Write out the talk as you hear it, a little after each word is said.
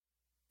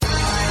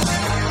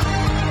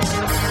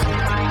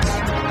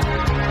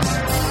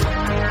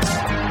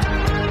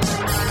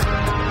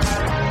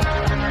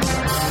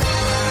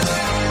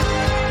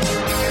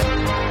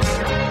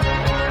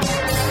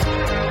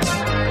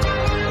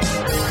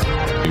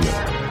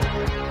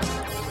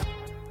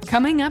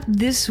Coming up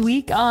this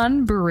week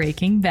on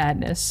Breaking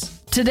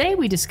Badness. Today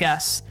we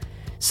discuss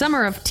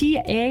Summer of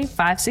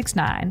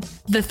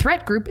TA569. The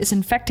threat group is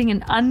infecting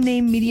an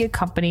unnamed media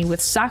company with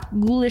sock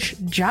ghoulish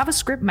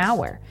JavaScript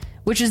malware,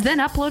 which is then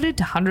uploaded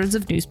to hundreds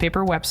of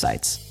newspaper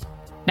websites.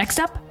 Next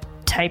up,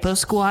 Typo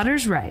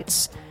Squatters'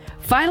 Rights.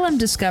 Phylum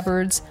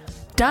discovers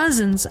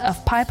dozens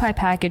of PyPy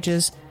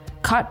packages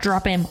caught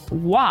dropping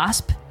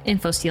WASP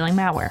info-stealing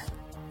malware.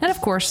 And of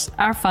course,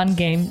 our fun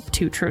game,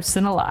 Two Truths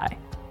and a Lie.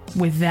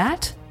 With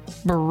that,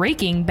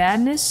 Breaking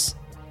Badness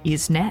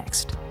is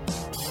next.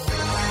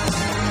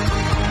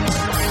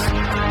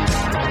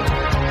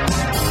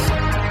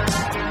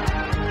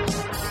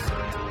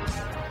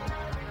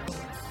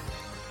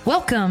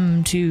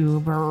 Welcome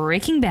to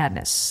Breaking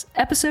Badness,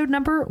 episode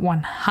number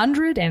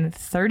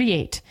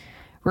 138,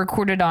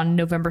 recorded on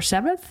November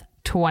 7th,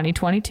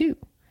 2022.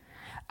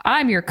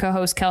 I'm your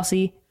co-host,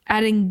 Kelsey,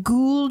 adding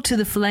ghoul to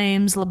the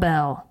flames,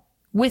 LaBelle.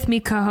 With me,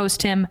 co-host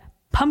Tim,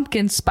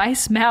 Pumpkin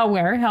Spice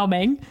Malware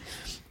Helming.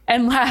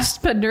 And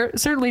last but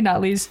certainly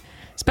not least,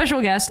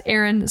 special guest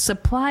Aaron,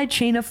 Supply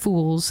Chain of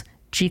Fools,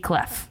 G.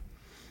 Clef.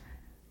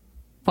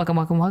 Welcome,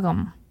 welcome,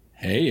 welcome.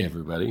 Hey,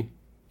 everybody.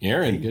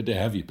 Aaron, good to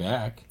have you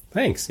back.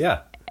 Thanks,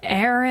 yeah.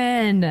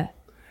 Aaron,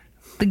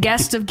 the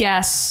guest of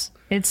guests.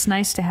 It's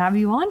nice to have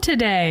you on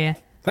today.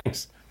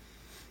 Thanks.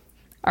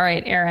 All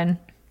right, Aaron,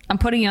 I'm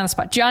putting you on the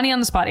spot. Johnny on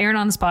the spot, Aaron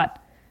on the spot.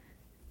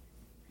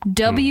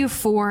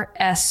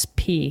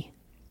 W4SP.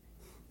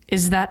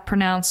 Is that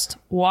pronounced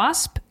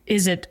WASP?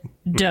 Is it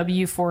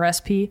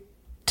W4SP?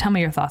 Tell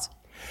me your thoughts.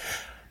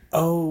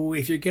 Oh,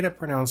 if you're going to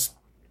pronounce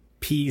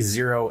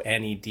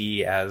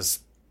P0NED as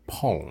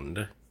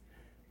pwned,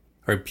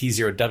 or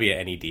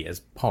P0WNED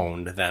as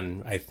pwned,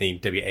 then I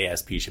think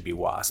WASP should be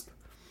WASP.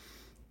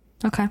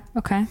 Okay.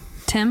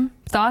 Tim,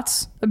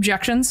 thoughts,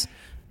 objections?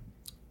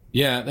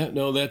 Yeah,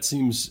 that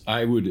seems,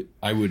 I would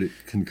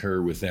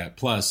concur with that.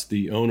 Plus,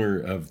 the owner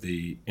of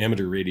the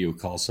amateur radio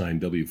call sign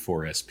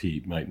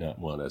W4SP might not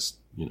want us,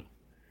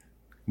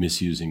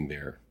 misusing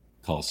their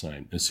call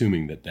sign,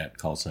 assuming that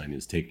call sign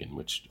is taken,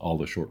 which all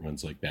the short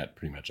ones like that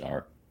pretty much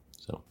are.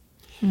 So,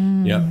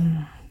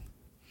 yeah.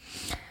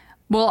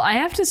 Well, I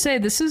have to say,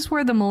 this is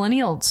where the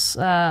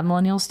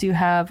millennials do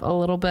have a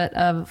little bit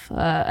of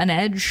an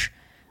edge,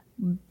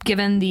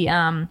 given the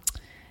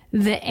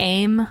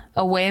AIM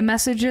away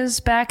messages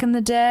back in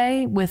the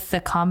day, with the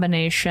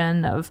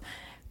combination of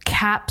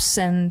caps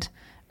and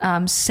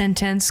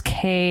sentence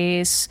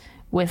case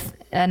with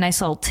a nice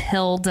little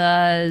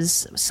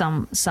tildes,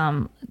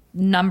 some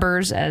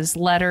numbers as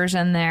letters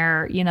in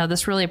there.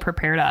 This really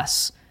prepared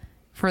us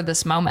for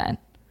this moment.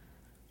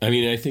 I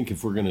mean, I think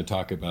if we're going to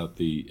talk about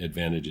the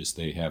advantages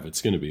they have,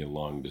 it's going to be a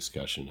long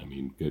discussion. I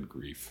mean, good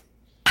grief.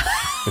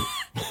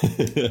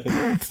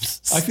 I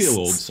feel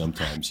old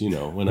sometimes,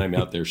 when I'm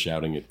out there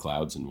shouting at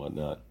clouds and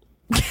whatnot.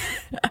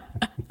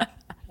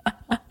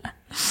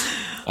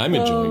 I'm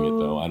enjoying it,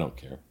 though. I don't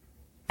care.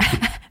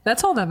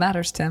 That's all that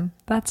matters, Tim.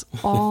 That's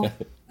all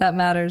that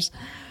matters.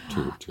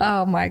 True.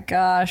 Oh, my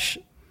gosh.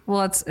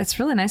 Well, it's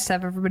really nice to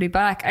have everybody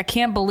back. I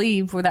can't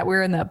believe that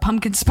we're in the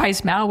pumpkin spice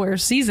malware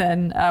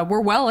season.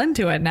 We're well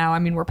into it now. I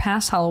mean, we're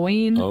past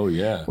Halloween. Oh,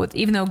 yeah.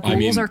 Even though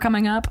ghouls are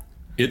coming up.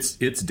 It's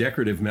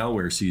decorative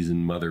malware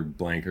season, mother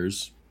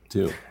blankers,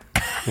 too.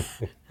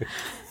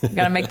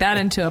 Got to make that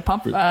into a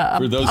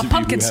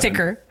pumpkin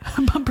sticker,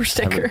 a bumper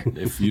sticker.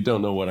 If you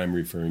don't know what I'm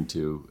referring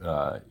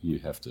to, you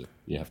have to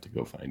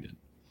go find it.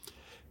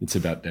 It's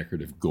about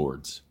decorative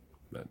gourds.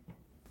 But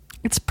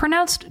it's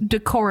pronounced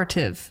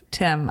decorative,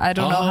 Tim. I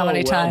don't know how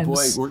many times.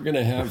 Boy, we're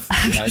gonna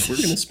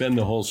spend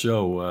the whole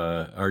show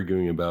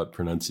arguing about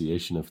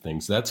pronunciation of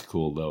things. That's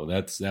cool, though.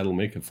 That'll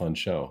make a fun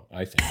show,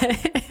 I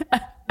think.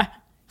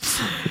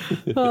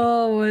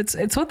 Oh,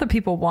 it's what the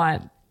people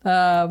want.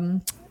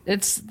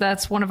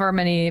 That's one of our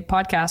many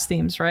podcast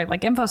themes, right?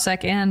 Like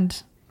InfoSec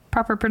and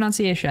proper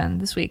pronunciation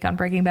this week on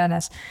Breaking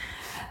Badness.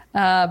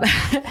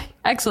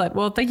 Excellent.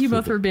 Well, thank you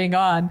both for being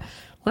on.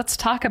 Let's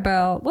talk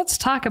about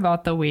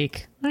the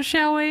week,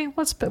 shall we?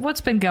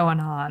 What's been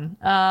going on?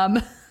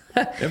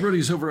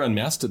 Everybody's over on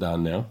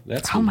Mastodon now.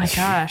 Oh my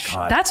gosh,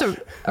 that's a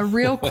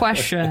real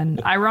question.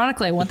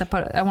 Ironically, I want to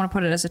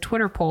put it as a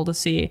Twitter poll to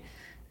see,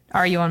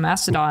 are you on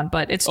Mastodon?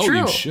 But it's true.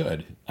 Oh, you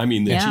should. I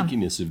mean, the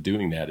cheekiness of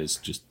doing that is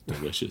just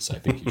delicious. I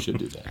think you should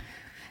do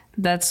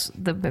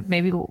that.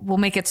 Maybe we'll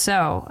make it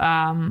so.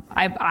 I'm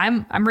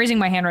raising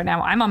my hand right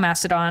now. I'm on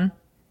Mastodon.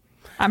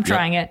 I'm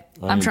trying it.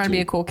 I'm trying to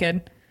be a cool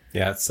kid.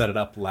 Yeah, set it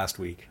up last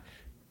week.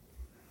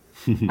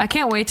 I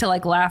can't wait to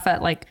laugh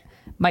at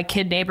my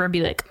kid neighbor and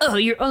be like, "Oh,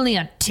 you're only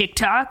on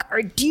TikTok?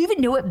 Or do you even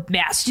know what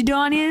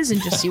Mastodon is?"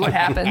 And just see what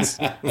happens.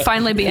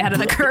 Finally be ahead of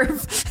the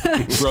curve.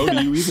 Bro,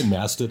 do you even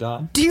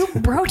Mastodon? Do you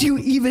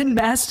even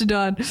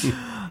Mastodon?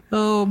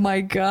 Oh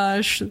my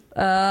gosh.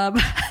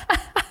 But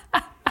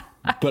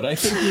I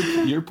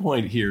think your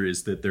point here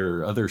is that there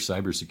are other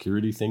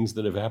cybersecurity things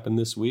that have happened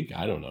this week.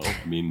 I don't know.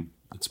 I mean,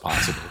 it's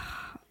possible.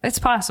 It's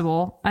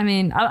possible. I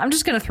mean, I'm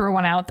just going to throw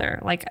one out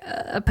there, like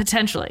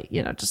potentially,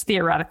 just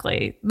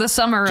theoretically, the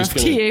summer of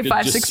TA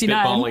 569. Just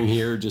spitballing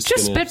here, just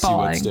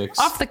spitballing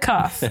off the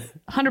cuff,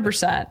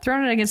 100%,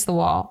 throwing it against the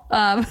wall.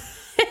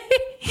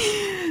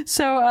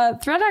 So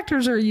threat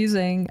actors are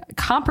using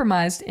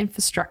compromised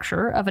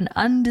infrastructure of an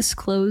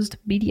undisclosed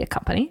media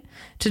company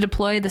to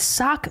deploy the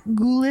Sock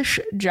Ghoulish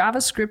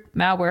JavaScript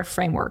malware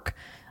framework,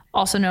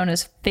 also known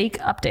as fake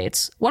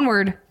updates. One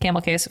word,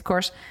 camel case, of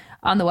course,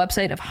 on the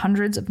website of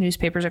hundreds of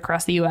newspapers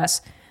across the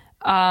U.S.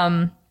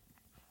 I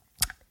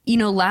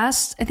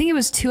think it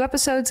was 2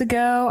 episodes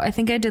ago, I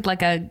think I did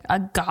like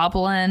a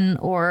goblin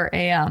or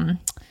a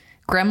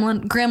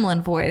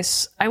gremlin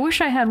voice. I wish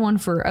I had one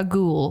for a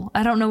ghoul.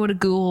 I don't know what a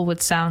ghoul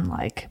would sound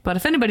like, but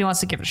if anybody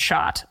wants to give it a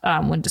shot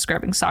when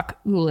describing Sock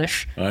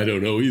Ghoulish. I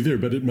don't know either,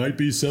 but it might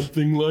be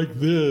something like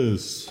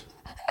this.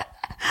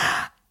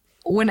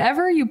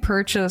 Whenever you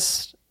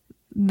purchase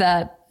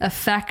that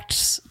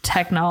effects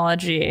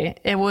technology,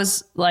 it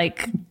was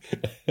like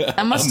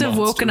I must have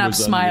woken up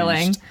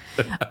smiling.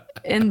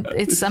 And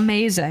it's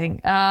amazing.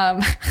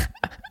 That's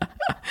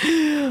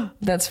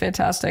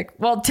fantastic.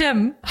 Well,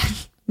 Tim,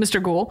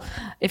 Mr. Ghoul,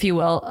 if you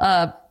will,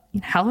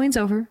 Halloween's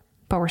over,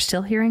 but we're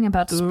still hearing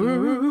about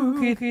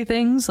spooky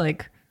things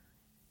like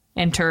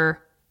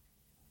enter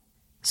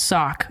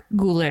Sock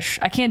Ghoulish.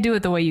 I can't do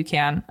it the way you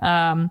can.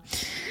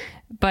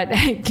 But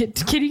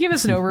can you give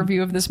us an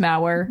overview of this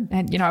malware?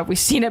 And, have we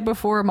seen it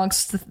before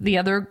amongst the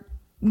other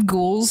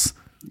ghouls?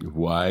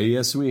 Why,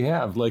 yes, we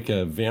have. Like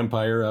a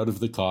vampire out of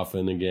the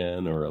coffin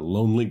again, or a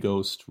lonely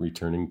ghost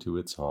returning to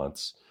its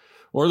haunts,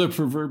 or the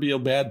proverbial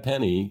bad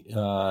penny.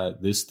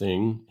 This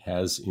thing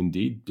has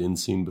indeed been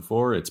seen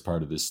before. It's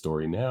part of this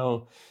story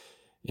now,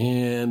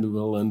 and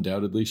will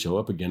undoubtedly show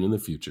up again in the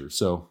future.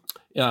 So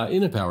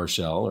in a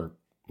PowerShell, or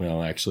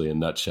well, actually a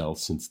nutshell,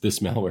 since this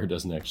malware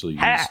doesn't actually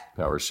use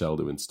PowerShell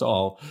to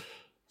install,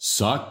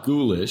 Sock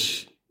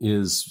Ghoulish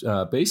is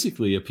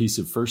basically a piece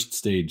of first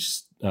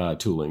stage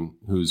tooling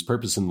whose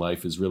purpose in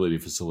life is really to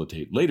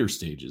facilitate later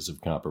stages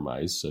of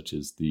compromise, such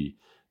as the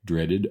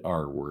dreaded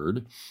R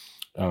word.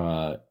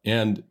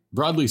 And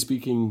broadly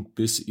speaking,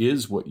 this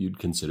is what you'd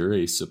consider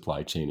a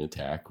supply chain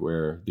attack,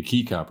 where the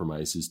key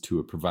compromise is to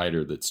a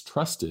provider that's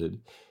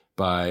trusted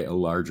by a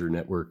larger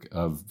network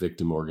of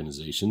victim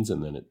organizations,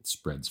 and then it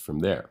spreads from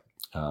there.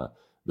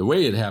 The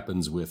way it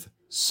happens with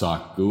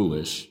Sock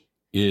Ghoulish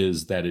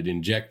is that it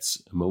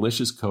injects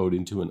malicious code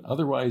into an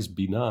otherwise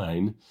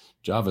benign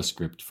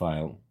JavaScript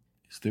file.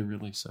 Is there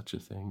really such a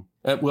thing?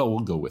 Well, we'll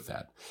go with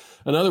that.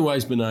 An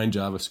otherwise benign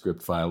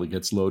JavaScript file that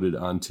gets loaded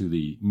onto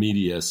the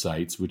media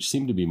sites, which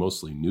seem to be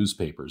mostly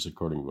newspapers,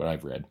 according to what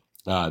I've read,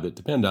 that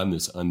depend on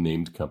this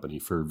unnamed company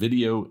for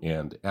video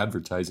and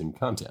advertising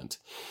content.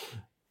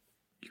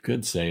 You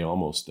could say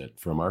almost that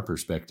from our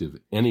perspective,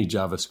 any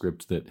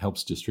JavaScript that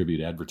helps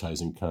distribute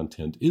advertising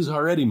content is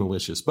already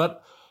malicious,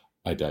 but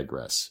I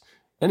digress.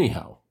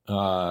 Anyhow,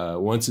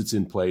 once it's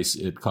in place,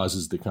 it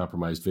causes the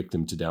compromised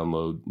victim to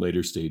download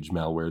later stage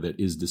malware that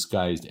is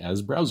disguised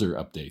as browser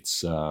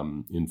updates.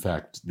 In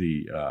fact,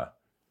 the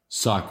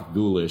Sock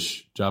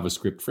Ghoulish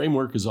JavaScript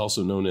framework is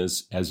also known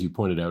as you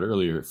pointed out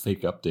earlier,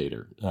 fake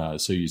updater.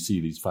 So you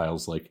see these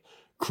files like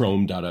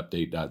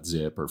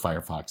chrome.update.zip or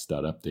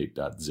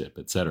firefox.update.zip,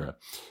 etc.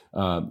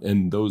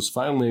 And those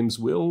file names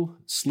will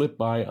slip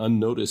by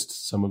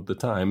unnoticed some of the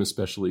time,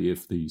 especially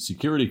if the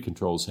security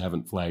controls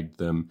haven't flagged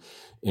them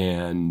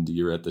and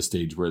you're at the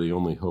stage where the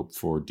only hope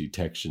for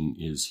detection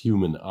is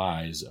human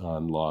eyes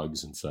on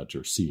logs and such,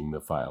 or seeing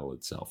the file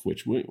itself,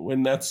 which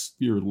when that's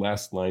your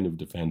last line of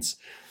defense,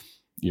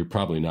 you're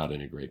probably not in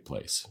a great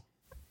place.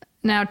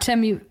 Now,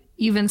 Tim,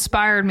 you've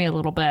inspired me a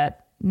little bit.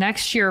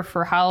 Next year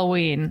for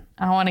Halloween,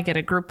 I want to get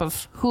a group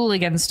of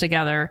hooligans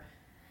together,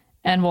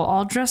 and we'll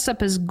all dress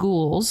up as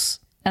ghouls,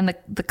 and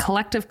the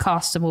collective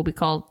costume will be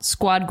called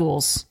Squad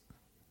Ghouls.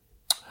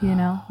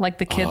 Like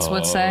the kids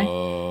would say.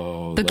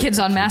 The kids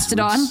on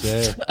Mastodon.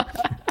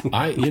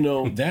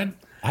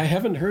 I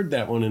haven't heard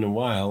that one in a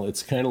while.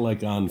 It's kind of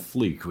like On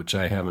Fleek, which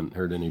I haven't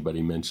heard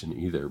anybody mention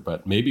either.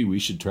 But maybe we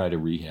should try to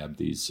rehab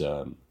these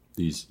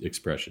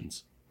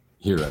expressions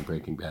here on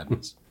Breaking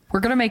Badness. We're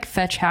going to make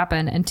fetch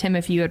happen. And Tim,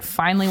 if you had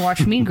finally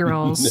watched Mean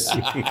Girls,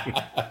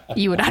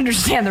 you would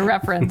understand the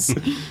reference.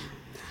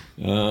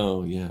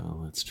 Oh, yeah,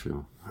 well, that's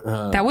true.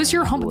 That was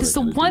your home. This is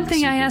the one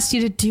thing I asked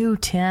you to do,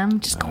 Tim.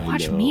 Just go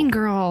watch Mean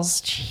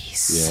Girls.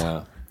 Jeez.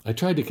 Yeah. I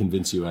tried to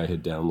convince you I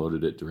had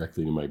downloaded it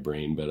directly to my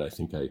brain, but I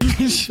think I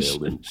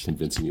failed in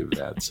convincing you of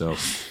that. So,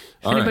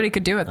 anybody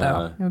could do it,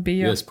 though. It would be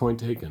you. Yes, point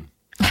taken.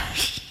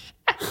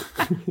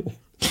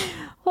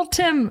 Well,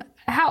 Tim,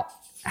 how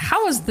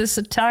was this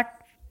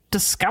attack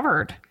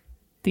discovered,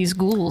 these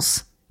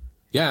ghouls?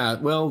 Yeah,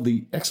 well,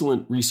 the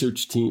excellent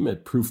research team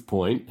at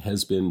Proofpoint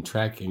has been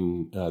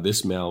tracking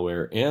this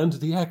malware and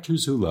the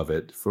actors who love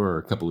it for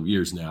a couple of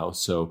years now.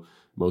 So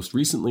most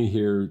recently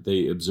here,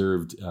 they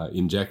observed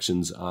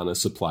injections on a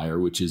supplier,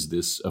 which is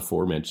this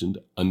aforementioned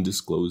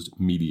undisclosed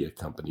media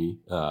company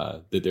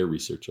that their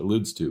research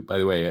alludes to. By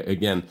the way,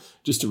 again,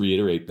 just to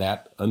reiterate,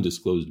 that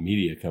undisclosed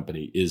media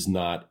company is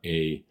not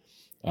a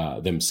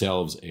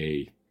themselves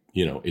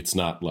it's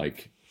not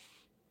like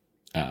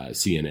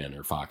CNN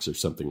or Fox or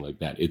something like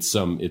that. It's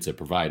a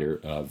provider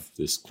of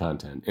this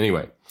content.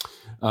 Anyway,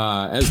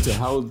 as to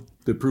how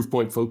the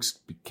Proofpoint folks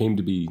came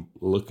to be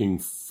looking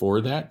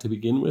for that to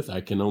begin with,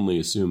 I can only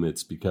assume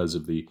it's because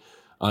of the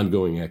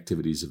ongoing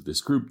activities of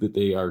this group that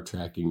they are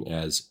tracking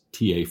as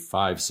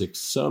TA56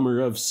 Summer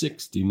of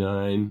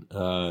 69.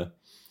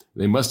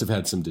 They must have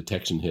had some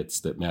detection hits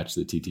that match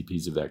the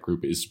TTPs of that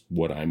group is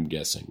what I'm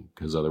guessing.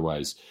 Because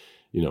otherwise,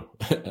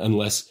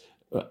 unless,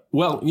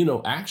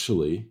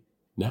 actually,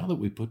 now that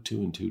we put two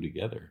and two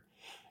together,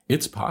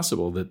 it's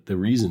possible that the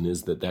reason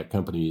is that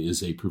company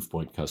is a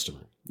Proofpoint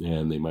customer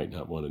and they might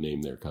not want to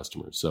name their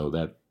customer. So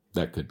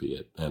that could be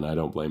it. And I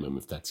don't blame them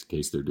if that's the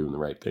case. They're doing the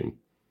right thing.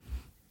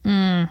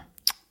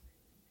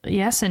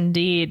 Yes,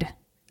 indeed.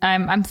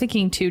 I'm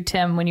thinking too,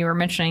 Tim, when you were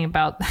mentioning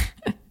about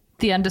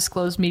the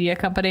undisclosed media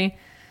company,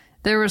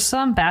 there was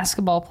some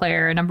basketball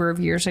player a number of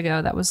years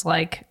ago that was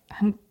like,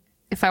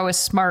 if I was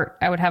smart,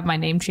 I would have my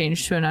name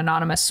changed to an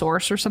anonymous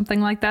source or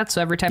something like that.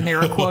 So every time they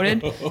were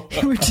quoted,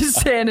 it would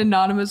just say an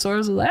anonymous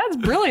source. That's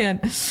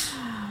brilliant.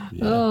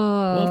 Yeah.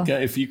 Well,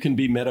 if you can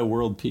be meta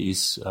world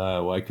peace,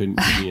 why couldn't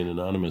you be an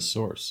anonymous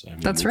source? I mean,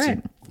 that's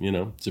right.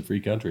 It's a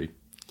free country.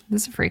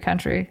 It's a free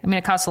country. I mean,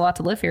 it costs a lot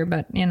to live here,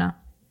 but,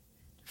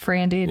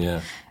 free indeed.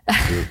 Yeah.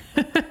 True.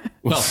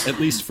 Well, at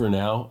least for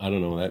now. I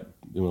don't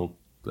know.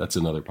 That's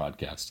another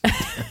podcast.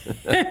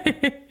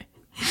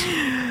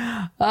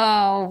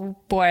 Oh,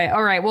 boy.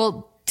 All right.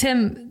 Well,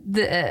 Tim,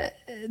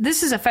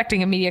 this is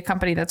affecting a media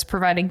company that's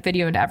providing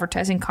video and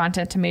advertising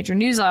content to major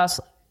news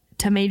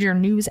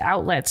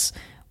outlets.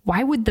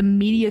 Why would the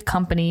media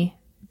company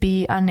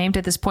be unnamed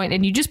at this point?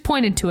 And you just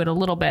pointed to it a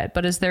little bit,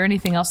 but is there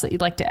anything else that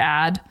you'd like to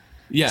add?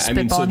 Yeah, so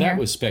that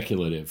was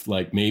speculative.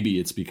 Like maybe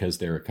it's because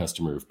they're a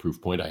customer of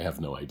Proofpoint. I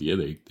have no idea.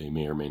 They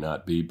may or may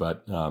not be.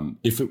 But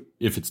if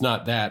it's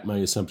not that, my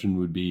assumption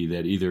would be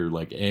that either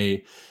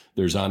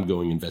there's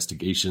ongoing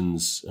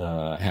investigations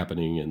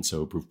happening, and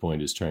so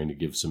Proofpoint is trying to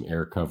give some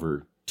air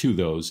cover to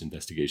those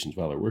investigations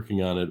while they're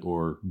working on it,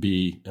 or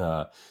B,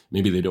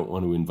 maybe they don't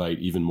want to invite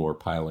even more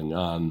piling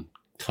on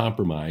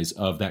compromise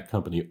of that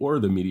company or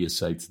the media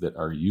sites that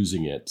are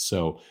using it.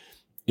 So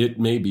it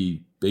may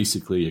be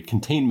basically a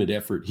containment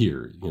effort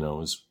here,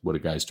 is what a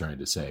guy's trying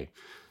to say.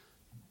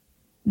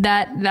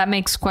 That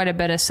makes quite a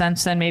bit of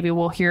sense. And maybe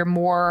we'll hear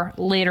more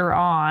later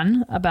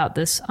on about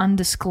this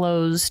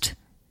undisclosed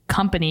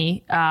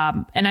company.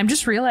 And I'm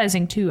just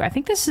realizing too, I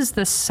think this is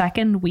the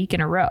second week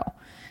in a row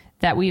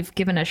that we've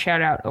given a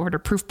shout out over to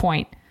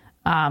Proofpoint.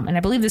 And I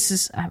believe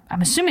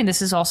I'm assuming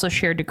this is also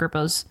shared to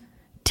Grippo's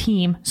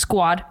team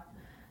squad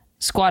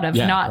of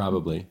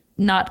probably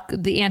not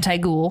the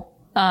anti-ghoul.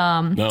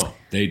 No,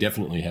 they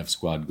definitely have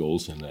squad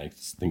goals, and I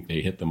think they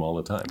hit them all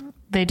the time.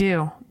 They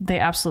do. They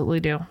absolutely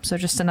do. So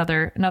just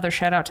another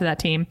shout out to that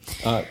team.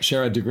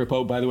 Shara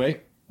DeGrippo, by the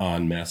way,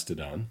 on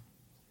Mastodon.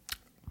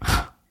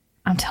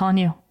 I'm telling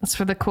you, that's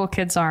where the cool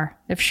kids are.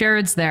 If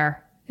Sharad's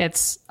there,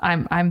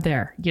 I'm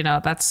there.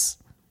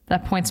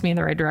 That points me in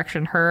the right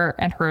direction. Her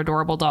and her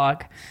adorable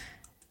dog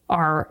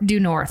are due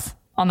north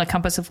on the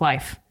compass of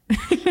life.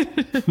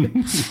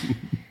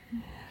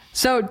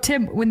 So,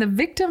 Tim, when the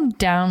victim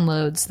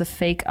downloads the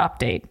fake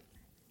update,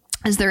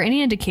 is there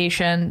any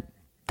indication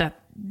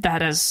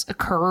that has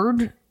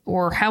occurred,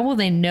 or how will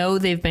they know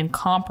they've been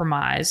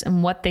compromised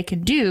and what they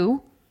can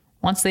do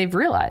once they've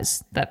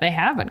realized that they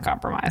have been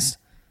compromised?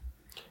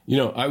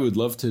 I would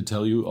love to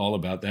tell you all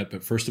about that,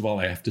 but first of all,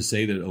 I have to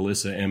say that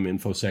Alyssa M.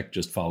 Infosec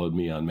just followed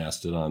me on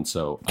Mastodon,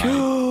 so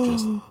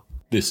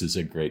this is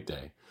a great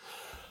day.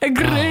 A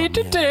great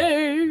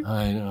day.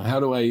 I know. How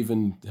do I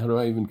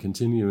even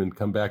continue and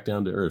come back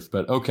down to earth?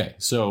 But okay.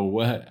 So,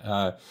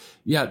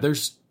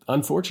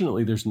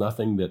 unfortunately, there's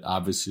nothing that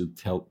obviously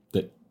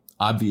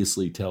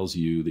tells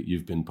you that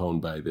you've been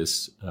pwned by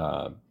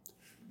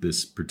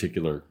this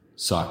particular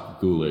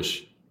SOC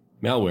ghoulish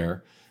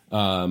malware.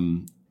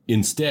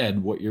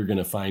 Instead, what you're going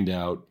to find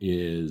out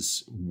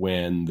is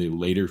when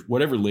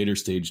whatever later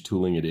stage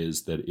tooling it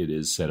is that it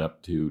is set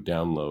up to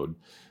download,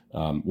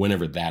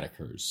 whenever that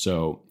occurs.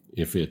 So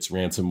if it's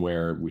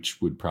ransomware,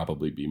 which would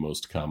probably be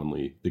most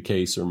commonly the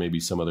case, or maybe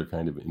some other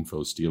kind of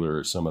info stealer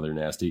or some other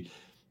nasty,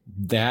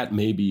 that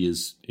maybe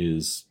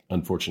is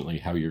unfortunately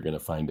how you're going to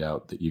find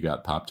out that you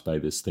got popped by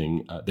this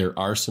thing. There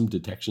are some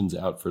detections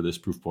out for this.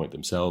 Proofpoint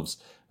themselves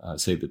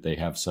say that they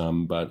have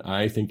some, but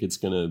I think it's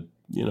going to,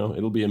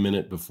 it'll be a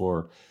minute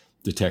before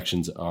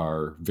detections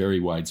are very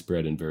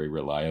widespread and very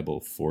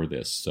reliable for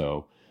this.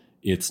 So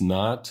it's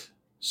not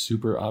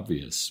super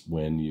obvious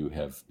when you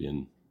have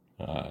been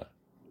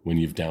when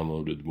you've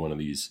downloaded one of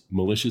these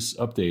malicious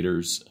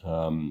updaters,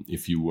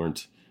 if you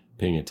weren't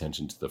paying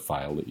attention to the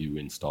file that you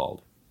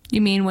installed.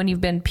 You mean when you've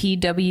been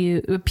P0WNED'd?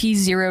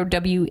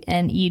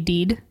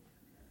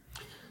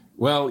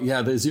 Well,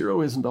 yeah, the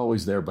zero isn't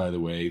always there, by the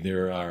way.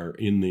 There are,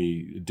 in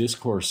the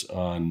discourse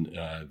on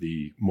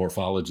the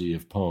morphology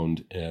of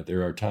pwned,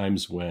 there are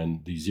times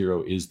when the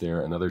zero is there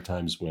and other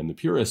times when the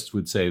purists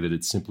would say that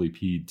it's simply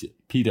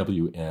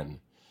PWN.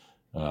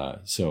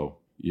 So,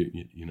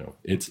 you know,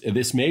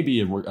 this may be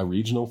a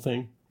regional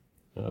thing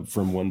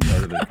from one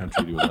part of the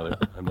country to another.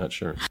 I'm not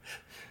sure.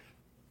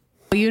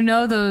 You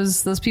know,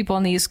 those people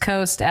on the East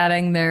Coast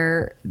adding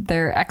their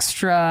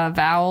extra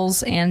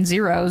vowels and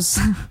zeros.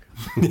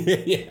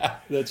 Yeah,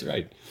 that's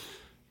right.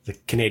 The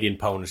Canadian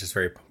pwn is just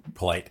very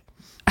polite.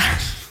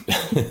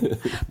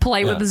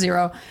 Polite with the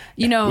zero.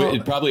 You know,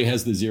 it probably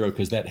has the zero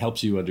because that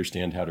helps you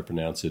understand how to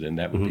pronounce it, and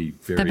that would be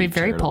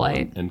very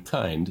polite and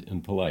kind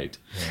and polite.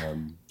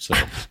 So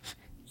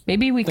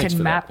maybe we could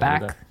map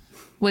back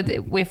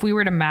if we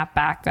were to map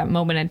back that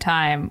moment in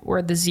time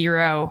where the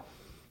zero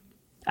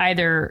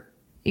either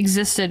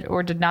existed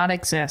or did not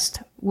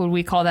exist. Would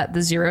we call that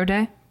the 0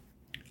 day?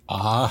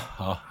 Or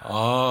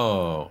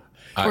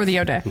the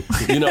O day?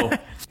 You know,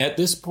 at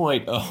this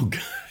point,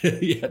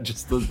 yeah,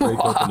 just let's break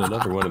open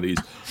another one of these.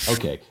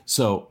 Okay,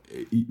 so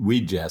we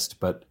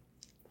jest, but,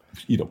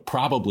 you know,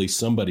 probably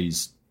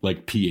somebody's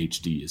like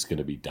PhD is going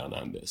to be done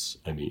on this.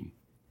 I mean.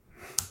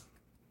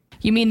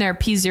 You mean their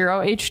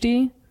P0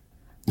 HD?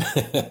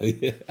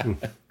 Yeah.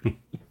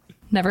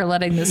 Never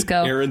letting this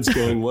go. Aaron's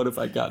going, what have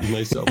I gotten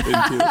myself into?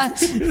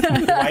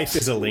 My wife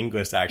is a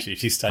linguist, actually.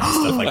 She studies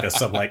stuff like this.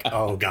 So I'm like,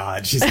 oh,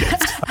 God, she's going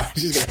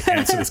to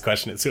answer this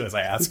question as soon as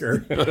I ask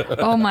her.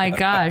 Oh, my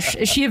gosh.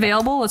 Is she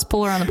available? Let's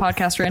pull her on the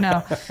podcast right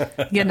now.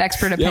 Get an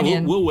expert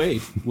opinion. Yeah, we'll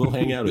wait. We'll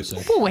hang out a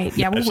second. We'll wait.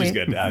 Yeah, we'll wait. She's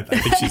good. I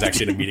think she's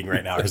actually in a meeting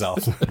right now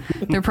herself.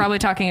 They're probably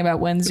talking about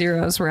when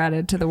zeros were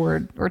added to the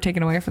word or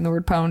taken away from the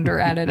word pwned or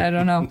added. I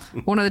don't know.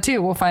 One of the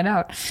two. We'll find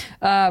out.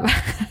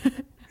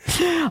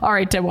 All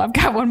right, Tim, well, I've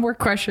got one more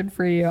question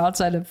for you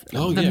outside of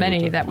the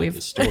many that we've...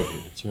 The story.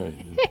 That's right.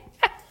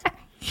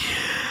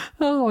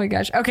 Oh, my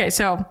gosh. Okay,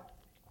 so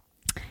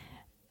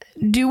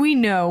do we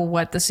know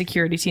what the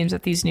security teams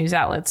at these news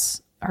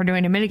outlets are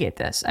doing to mitigate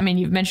this? I mean,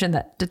 you've mentioned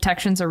that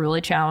detections are really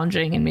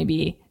challenging and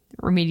maybe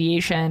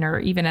remediation or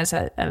even as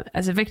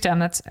a victim,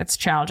 that's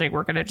challenging.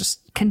 We're going to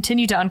just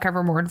continue to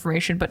uncover more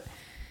information, but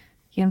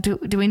you know,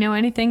 do we know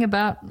anything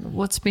about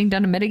what's being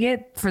done to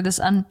mitigate for this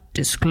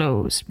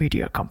undisclosed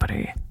media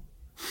company?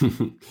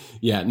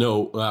 Yeah,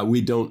 no,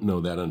 we don't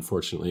know that,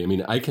 unfortunately. I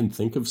mean, I can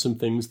think of some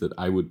things that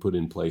I would put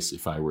in place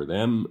if I were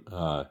them,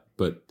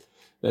 but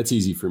that's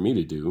easy for me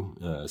to do,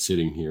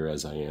 sitting here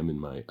as I am in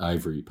my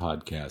ivory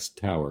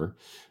podcast tower.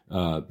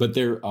 But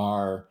there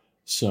are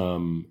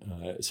some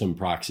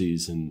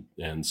proxies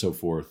and so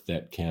forth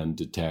that can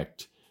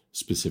detect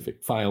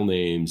specific file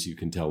names. You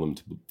can tell them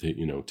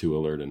to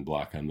alert and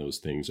block on those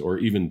things, or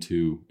even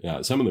to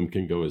some of them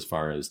can go as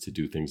far as to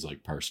do things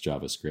like parse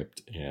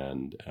JavaScript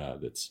and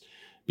that's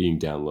being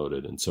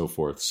downloaded and so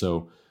forth.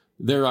 So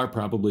there are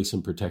probably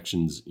some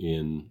protections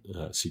in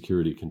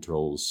security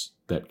controls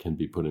that can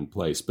be put in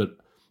place. But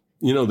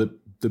you know,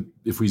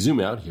 if we zoom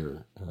out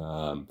here,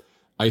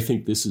 I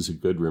think this is a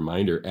good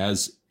reminder,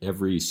 as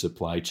every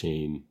supply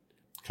chain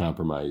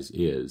compromise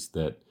is,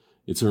 that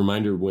it's a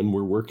reminder when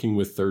we're working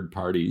with third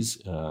parties,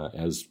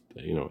 as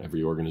you know,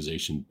 every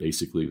organization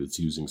basically that's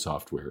using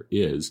software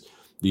is,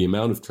 the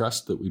amount of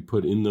trust that we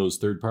put in those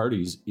third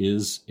parties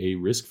is a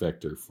risk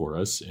vector for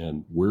us,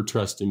 and we're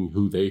trusting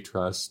who they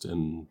trust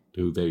and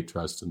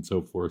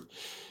so forth.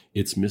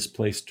 It's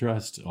misplaced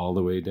trust all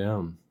the way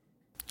down.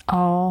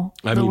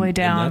 Way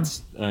down.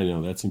 I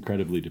know that's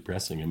incredibly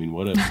depressing. I mean,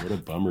 what a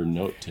bummer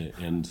note to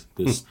end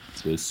this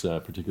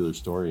particular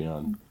story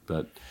on,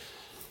 but.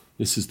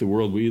 This is the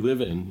world we live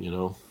in, you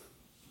know.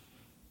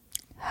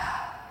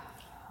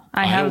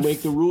 I don't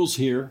make the rules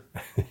here.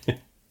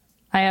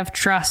 I have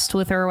trust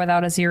with or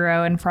without a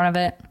zero in front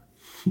of it.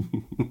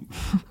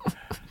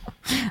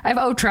 I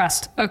have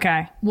trust.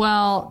 Okay.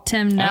 Well,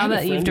 Tim, now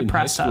that you've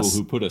depressed us. I had a friend in high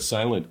school who put a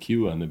silent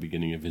Q on the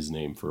beginning of his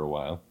name for a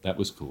while. That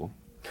was cool.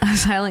 A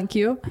silent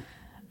Q?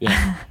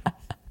 Yeah.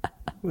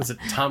 Was it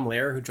Tom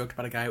Lehrer who joked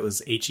about a guy? It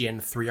was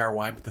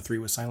HEN3RY, but the 3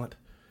 was silent.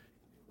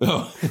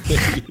 Oh,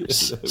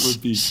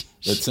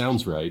 that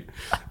sounds right.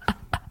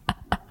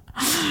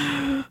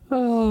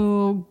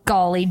 Oh,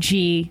 golly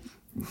gee.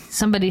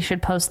 Somebody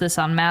should post this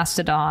on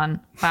Mastodon.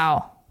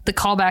 Wow. The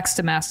callbacks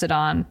to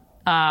Mastodon.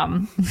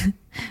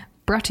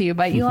 Brought to you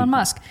by Elon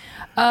Musk.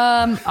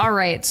 All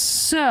right.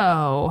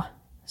 So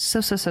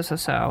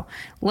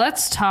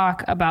let's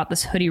talk about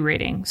this hoodie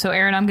rating. So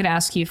Aaron, I'm going to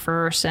ask you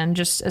first, and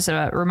just as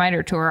a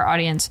reminder to our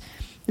audience,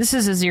 this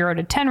is a 0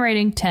 to 10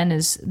 rating. 10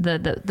 is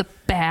the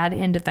bad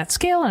end of that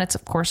scale, and it's,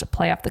 of course, a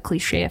play off the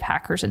cliche of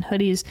hackers and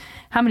hoodies.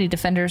 How many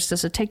defenders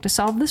does it take to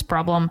solve this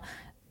problem?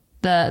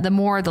 The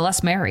more, the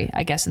less merry,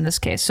 I guess, in this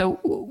case. So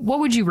what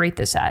would you rate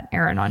this at,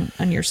 Aaron,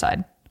 on your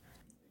side?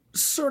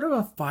 Sort of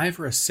a 5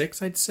 or a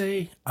 6, I'd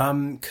say,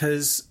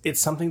 because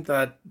it's something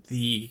that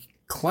the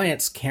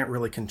clients can't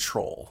really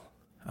control.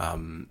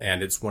 And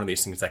it's one of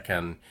these things that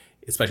can,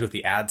 especially with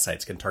the ad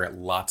sites, can target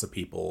lots of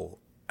people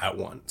at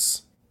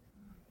once.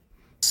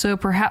 So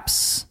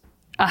perhaps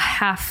a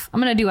half.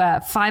 I'm going to do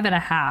a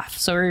 5.5.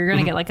 So you're going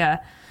to get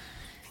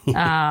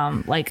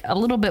like a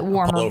little bit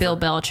warmer Bill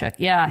Belichick.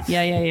 Yeah.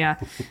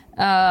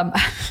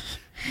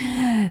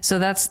 So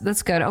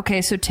that's good.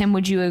 Okay. So Tim,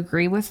 would you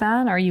agree with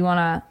that? Are you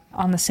on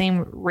the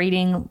same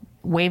rating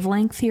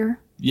wavelength here?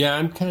 Yeah,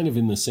 I'm kind of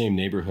in the same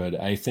neighborhood.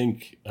 I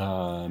think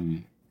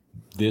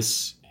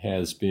this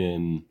has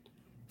been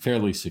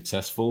fairly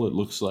successful, it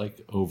looks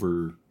like,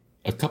 over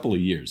a couple of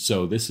years.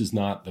 So this is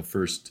not the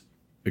first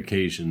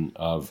occasion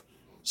of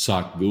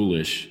sock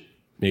ghoulish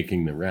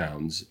making the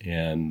rounds,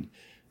 and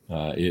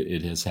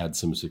it has had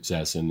some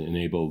success and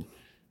enabled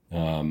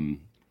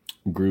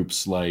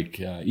groups like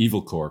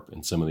Evil Corp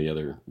and some of the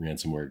other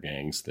ransomware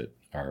gangs that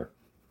are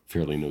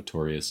fairly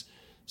notorious.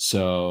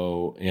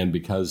 So, and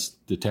because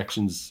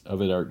detections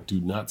of it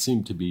do not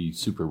seem to be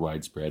super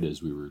widespread,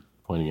 as we were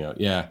pointing out.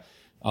 Yeah,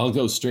 I'll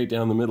go straight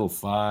down the middle,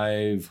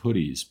 5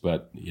 hoodies,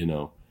 but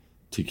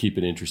to keep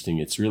it interesting,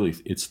 it's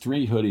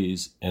 3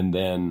 hoodies and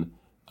then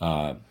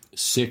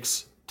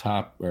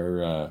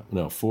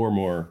 4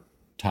 more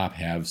top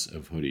halves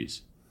of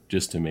hoodies,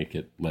 just to make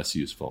it less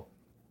useful.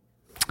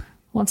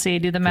 Let's see,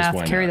 do the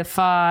math, carry the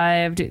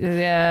 5.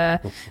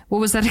 What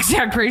was that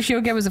exact ratio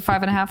again? Was it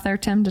 5.5 there,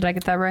 Tim? Did I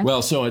get that right?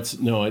 Well, so it's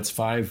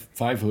 5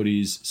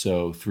 hoodies,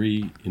 so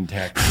 3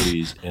 intact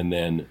hoodies, and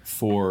then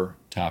 4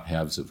 top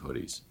halves of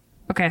hoodies.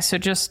 Okay, so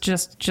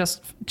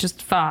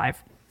just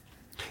 5.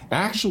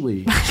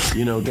 Actually,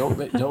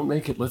 don't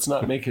make it. Let's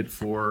not make it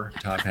 4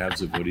 top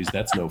halves of hoodies.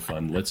 That's no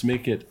fun. Let's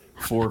make it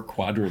 4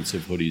 quadrants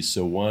of hoodies.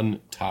 So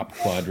 1 top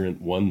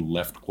quadrant, 1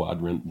 left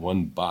quadrant,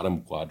 1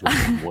 bottom quadrant,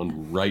 and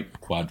 1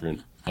 right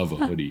quadrant of a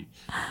hoodie,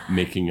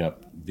 making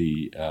up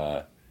the.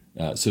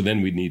 So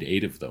then we'd need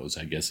 8 of those,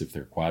 I guess, if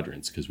they're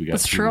quadrants, because we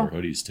got 2 more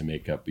hoodies to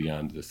make up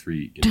beyond the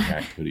 3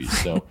 intact hoodies.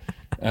 So,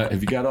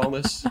 have you got all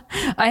this?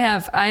 I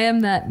have. I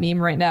am that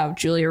meme right now,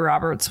 Julia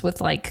Roberts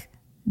with like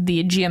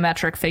the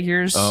geometric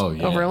figures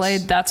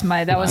overlaid. That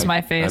was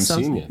my face.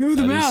 I'm seeing it.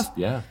 The math.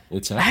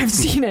 It's happening. I've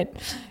seen it.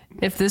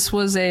 If this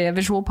was a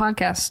visual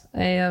podcast,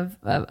 a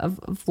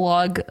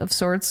vlog of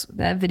sorts,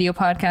 a video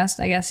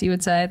podcast, I guess you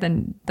would say,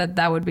 then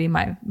that would be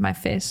my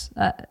face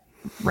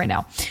right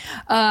now.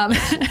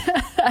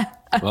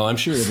 Well, I'm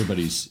sure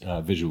everybody's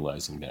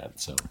visualizing that,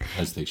 so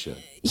as they should.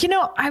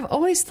 I've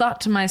always thought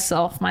to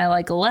myself, my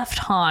left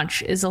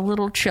haunch is a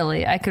little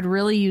chilly. I could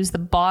really use the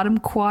bottom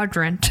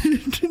quadrant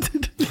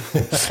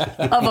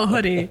of a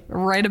hoodie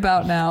right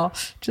about now.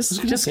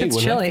 Just gets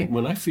chilly.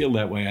 When I feel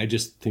that way, I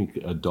just think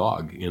a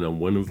dog.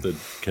 One of the.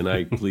 Can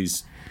I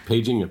please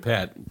paging a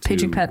pet?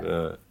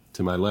 To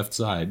my left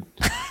side.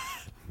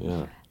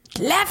 Yeah.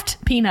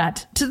 Left,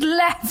 Peanut, to the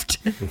left.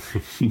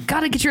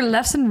 Gotta get your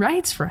lefts and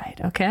rights right,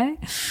 okay?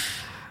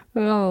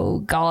 Oh,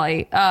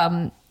 golly.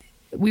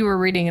 We were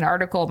reading an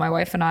article, my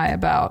wife and I,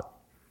 about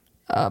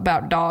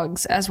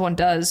dogs, as one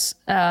does,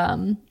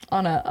 on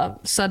a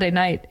Sunday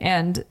night,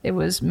 and it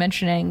was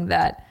mentioning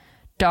that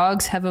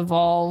dogs have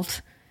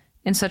evolved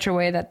in such a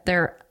way that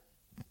they're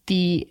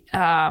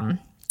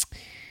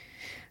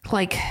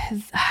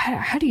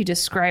how do you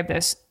describe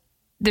this?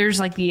 There's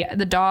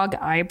the dog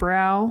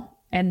eyebrow,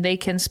 and they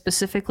can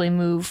specifically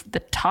move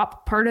the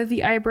top part of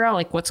the eyebrow,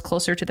 like what's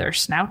closer to their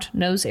snout,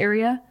 nose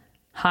area,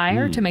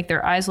 higher to make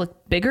their eyes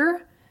look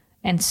bigger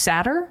and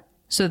sadder.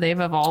 So they've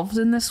evolved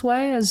in this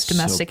way as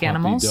domestic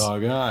animals.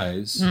 Dog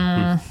eyes.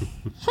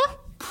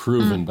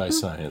 Proven by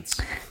science.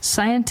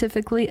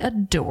 Scientifically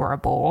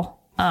adorable.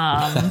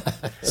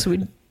 So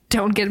we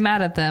don't get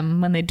mad at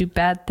them when they do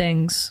bad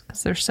things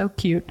because they're so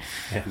cute.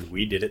 And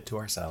we did it to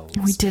ourselves.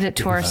 We did it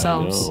to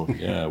ourselves. I know.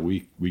 Yeah,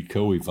 we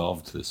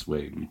co-evolved this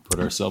way. We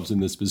put ourselves in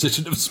this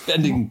position of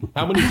spending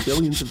how many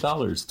billions of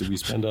dollars do we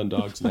spend on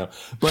dogs now?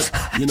 But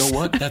you know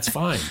what? That's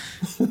fine.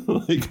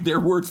 They're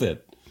worth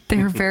it.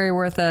 They're very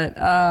worth it.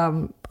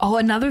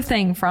 Another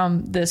thing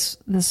from this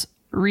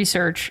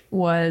research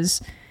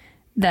was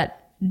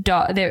that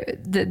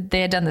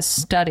they had done this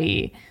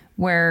study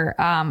where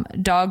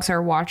dogs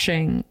are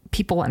watching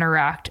people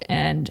interact,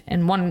 and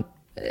one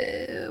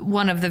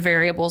of the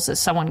variables is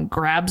someone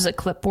grabs a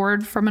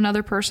clipboard from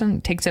another person,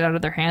 takes it out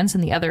of their hands,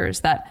 and the other is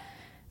that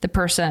the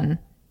person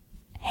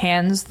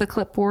hands the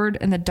clipboard,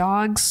 and the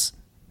dogs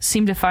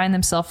seem to find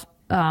themselves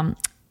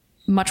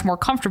much more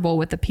comfortable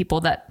with the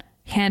people that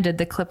handed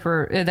the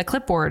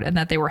clipboard, and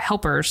that they were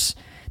helpers.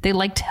 They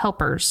liked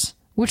helpers,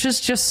 which is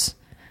just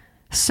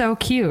so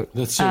cute.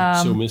 That's so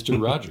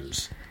Mr.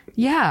 Rogers.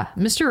 Yeah,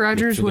 Mr.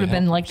 Rogers would have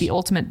been like the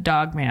ultimate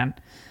dog man.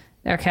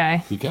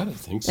 Okay. You gotta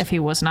think so. If he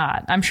was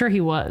not. I'm sure he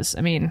was.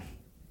 I mean,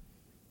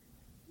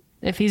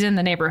 if he's in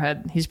the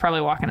neighborhood, he's probably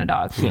walking a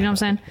dog. You know what I'm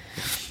saying?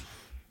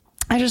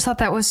 I just thought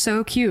that was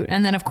so cute.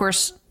 And then, of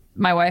course,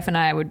 my wife and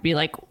I would be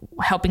like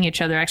helping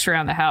each other extra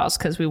around the house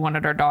because we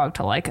wanted our dog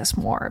to like us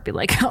more. It'd be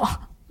like, oh,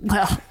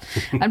 well,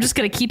 I'm just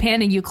going to keep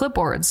handing you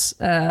clipboards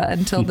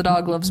until the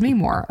dog loves me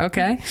more.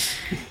 Okay.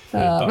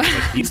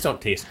 These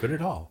don't taste good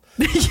at all.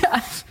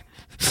 Yeah.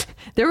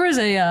 There was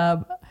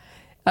a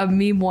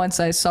meme once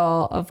I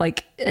saw of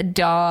like a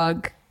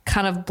dog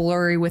kind of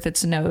blurry with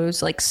its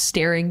nose, like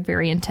staring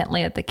very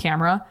intently at the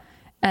camera.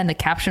 And the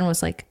caption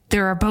was like,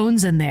 "There are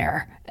bones in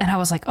there." And I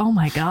was like, oh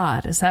my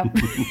God, is that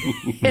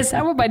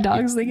what my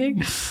dog's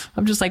thinking?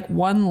 I'm just like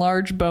one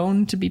large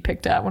bone to be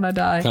picked at when I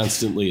die.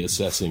 Constantly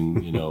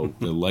assessing,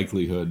 the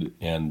likelihood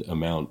and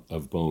amount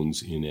of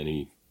bones in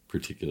any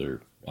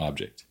particular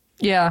object.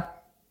 Yeah.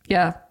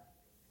 Yeah.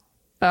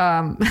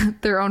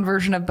 their own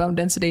version of bone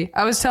density.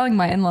 I was telling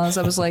my in-laws,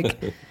 I was like,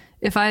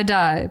 if I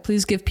die,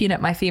 please give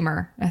Peanut my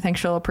femur. I think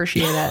she'll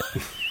appreciate it.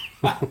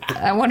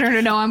 I want her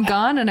to know I'm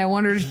gone, and I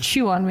want her to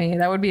chew on me.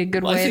 That would be a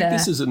good way to... I think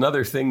this is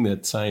another thing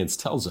that science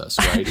tells us,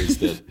 right? Is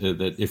that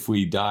that if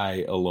we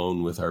die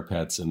alone with our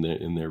pets and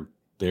they're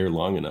there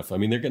long enough, I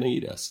mean, they're going to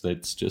eat us.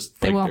 That's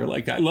just like, they're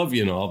like, I love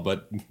you and all,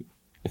 but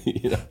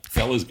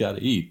fellas got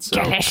to eat.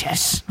 So.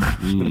 Delicious.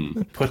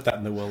 Put that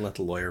in the will, let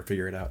the lawyer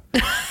figure it out.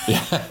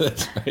 Yeah,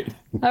 that's right.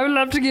 I would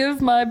love to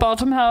give my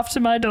bottom half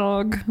to my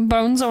dog.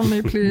 Bones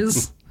only,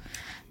 please.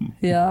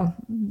 Yeah,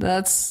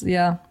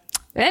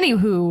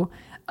 Anywho,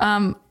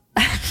 I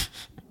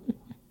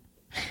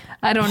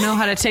don't know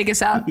how to take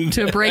us out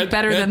to a break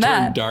better than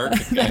that.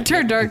 That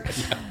turned dark.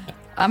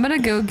 I'm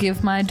going to go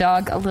give my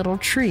dog a little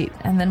treat,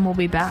 and then we'll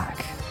be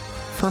back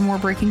for more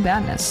Breaking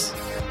Badness.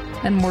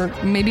 And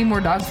maybe more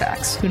dog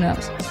facts. Who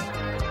knows?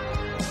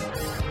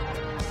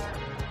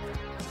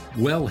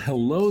 Well,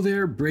 hello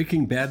there,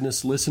 Breaking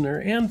Badness listener,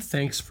 and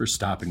thanks for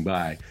stopping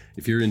by.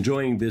 If you're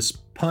enjoying this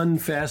pun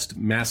fest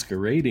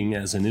masquerading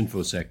as an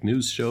InfoSec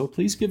news show,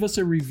 please give us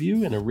a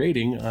review and a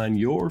rating on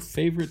your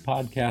favorite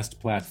podcast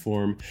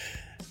platform.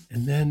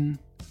 And then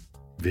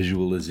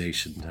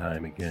visualization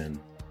time again.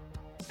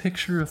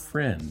 Picture a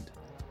friend,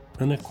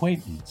 an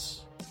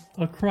acquaintance,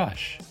 a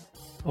crush,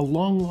 a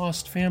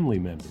long-lost family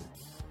member,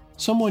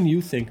 someone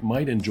you think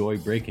might enjoy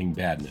Breaking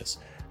Badness.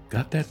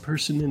 Got that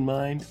person in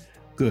mind?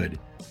 Good.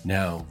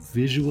 Now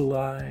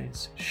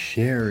visualize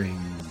sharing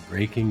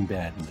Breaking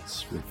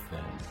Badness with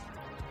them.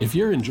 If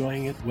you're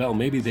enjoying it, well,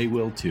 maybe they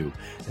will too.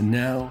 And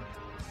now,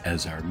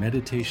 as our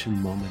meditation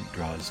moment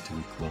draws to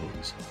a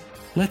close,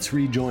 let's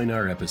rejoin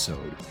our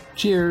episode.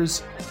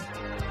 Cheers!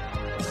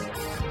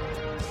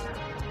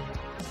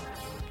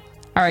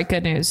 All right,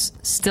 good news.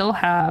 Still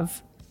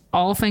have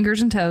all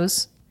fingers and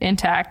toes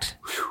intact.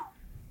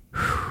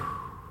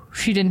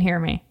 She didn't hear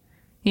me.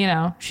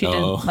 She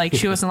didn't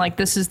she wasn't like,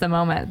 this is the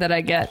moment that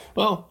I get.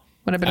 Well,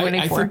 what I've been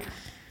waiting for.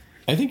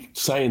 I think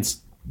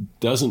science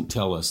doesn't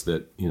tell us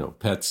that,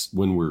 pets,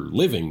 when we're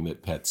living,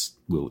 that pets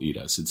will eat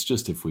us. It's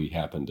just if we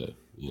happen to,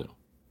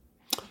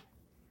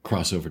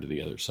 cross over to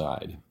the other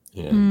side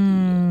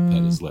and the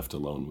pet is left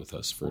alone with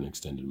us for an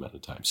extended amount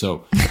of time.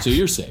 So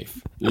you're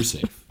safe. You're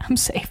safe. I'm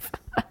safe.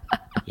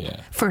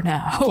 Yeah. For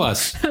now.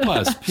 Plus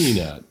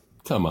Peanut.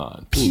 Come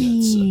on.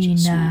 Peanut's such a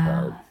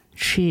sweetheart.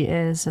 She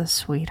is a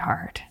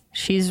sweetheart.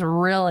 She is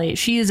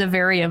a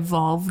very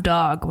evolved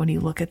dog when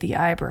you look at the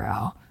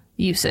eyebrow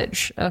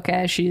usage.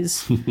 Okay.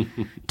 She's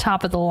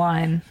top of the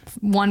line.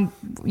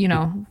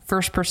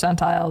 First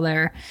percentile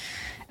there.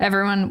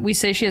 We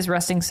say she has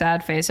resting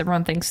sad face.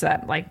 Everyone thinks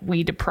that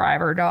we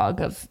deprive our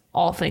dog of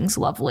all things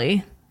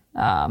lovely.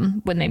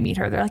 When they meet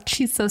her, they're like,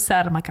 she's so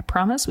sad. I'm like, I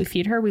promise we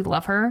feed her. We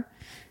love her.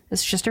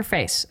 It's just her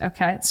face.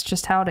 Okay. It's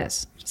just how it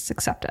is. Just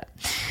accept it.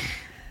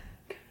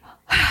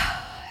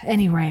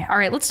 Anyway, all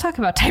right, let's talk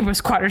about typo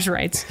squatters'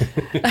 rights.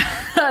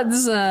 This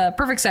is a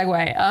perfect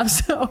segue.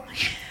 So,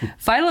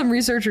 Phylum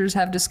researchers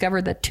have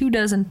discovered that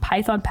 24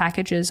 Python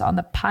packages on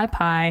the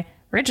PyPI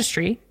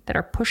registry that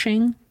are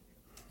pushing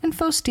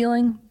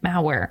info-stealing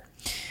malware.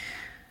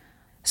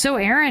 So,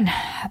 Aaron,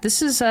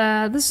 this is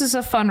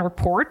a fun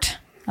report,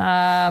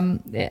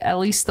 at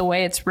least the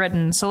way it's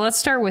written. So, let's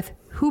start with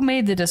who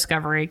made the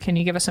discovery. Can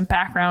you give us some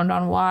background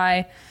on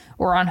why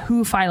or on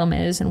who Phylum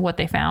is and what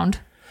they found?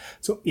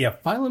 So, yeah,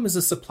 Phylum is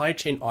a supply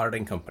chain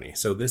auditing company.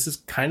 So this is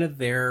kind of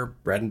their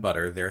bread and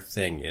butter. Their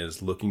thing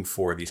is looking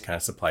for these kind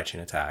of supply chain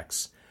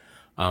attacks.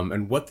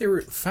 And what they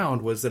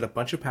found was that a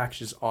bunch of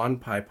packages on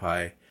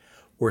PyPI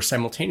were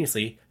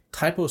simultaneously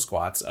typo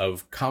squats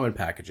of common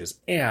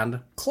packages and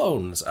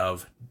clones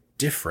of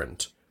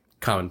different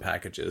common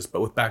packages,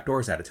 but with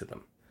backdoors added to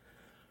them.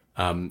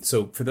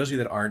 So for those of you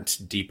that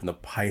aren't deep in the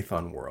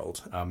Python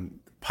world,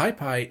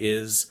 PyPI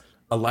is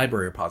a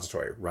library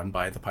repository run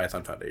by the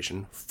Python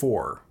Foundation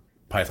for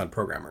Python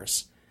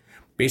programmers.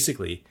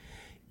 Basically,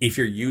 if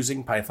you're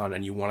using Python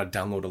and you want to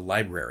download a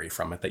library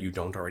from it that you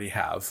don't already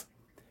have,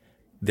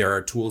 there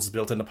are tools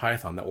built into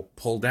Python that will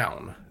pull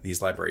down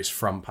these libraries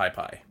from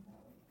PyPI.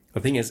 The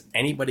thing is,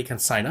 anybody can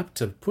sign up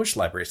to push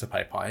libraries to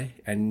PyPI,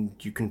 and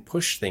you can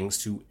push things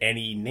to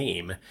any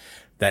name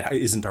that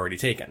isn't already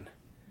taken.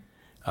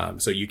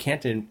 So you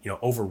can't,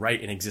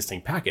 overwrite an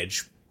existing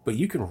package, but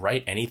you can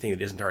write anything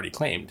that isn't already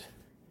claimed.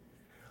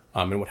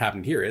 And what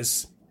happened here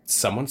is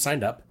someone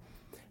signed up.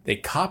 They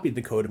copied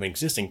the code of an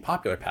existing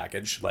popular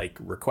package like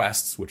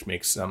requests, which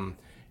makes some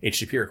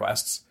HTTP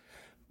requests,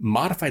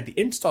 modified the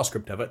install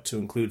script of it to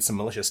include some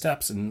malicious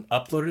steps, and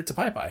uploaded it to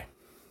PyPI.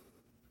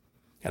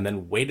 And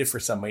then waited for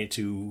somebody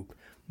to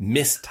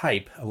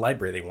mistype a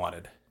library they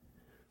wanted.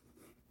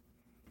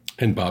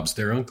 And Bob's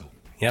their uncle.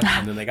 Yep,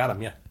 and then they got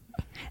him, yeah.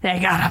 They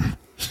got him.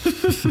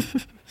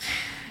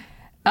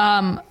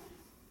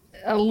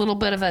 A little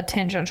bit of a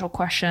tangential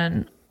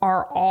question.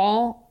 Are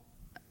all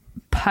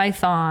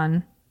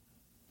Python,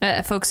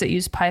 folks that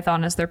use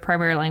Python as their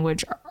primary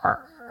language,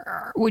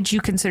 would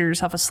you consider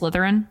yourself a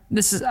Slytherin?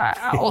 This is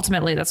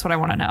ultimately that's what I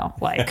want to know.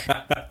 Like,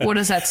 what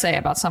does that say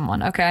about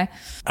someone? Okay.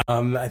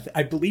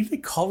 I believe they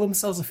call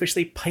themselves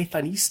officially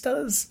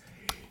Pythonistas.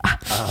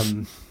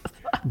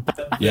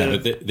 But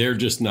they're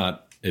just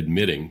not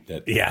admitting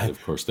that. Yeah.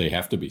 Of course, they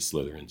have to be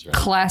Slytherins, right?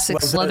 Classic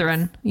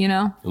Slytherin, you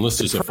know? Unless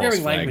there's a false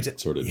flag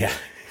sort of. Yeah.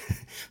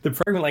 The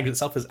programming language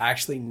itself is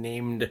actually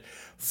named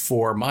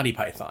for Monty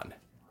Python.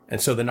 And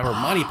so the number of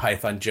Monty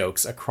Python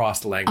jokes across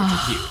the language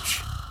are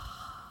huge.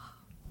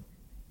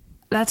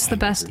 That's the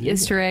best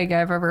Easter egg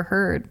I've ever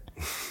heard.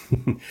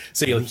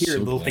 So you'll hear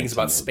little things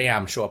about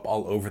spam show up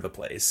all over the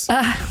place.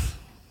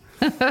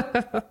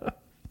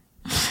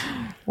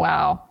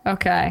 Wow.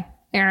 Okay.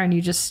 Aaron,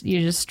 you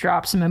just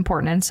dropped some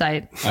important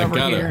insight I've over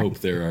got to here. hope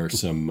there are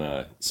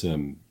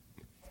some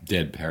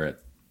dead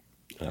parrot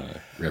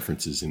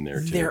references in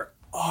there, too. There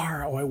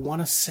are. I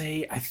want to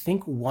say, I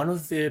think one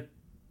of the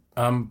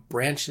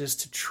branches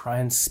to try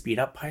and speed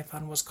up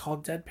Python was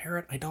called Dead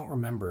Parrot. I don't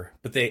remember,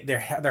 but there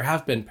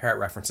have been parrot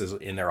references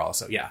in there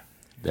also. Yeah,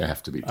 there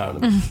have to be.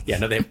 Yeah,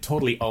 no, they've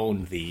totally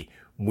owned the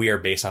 "we are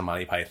based on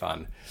Monty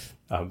Python"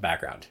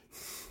 background.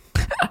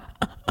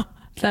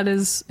 That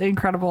is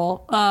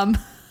incredible.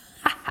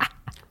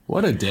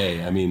 What a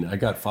day. I mean, I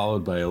got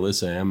followed by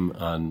Alyssa M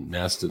on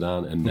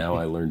Mastodon, and now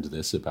I learned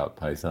this about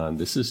Python.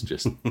 This is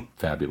just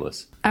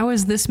fabulous. I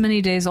was this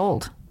many days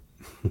old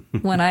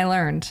when I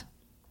learned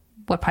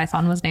what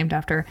Python was named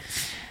after.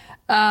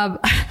 Well,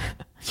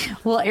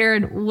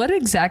 Aaron, what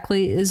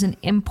exactly is an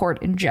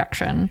import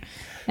injection?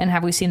 And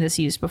have we seen this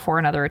used before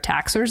in other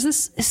attacks? Or is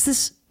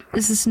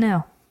this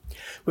new?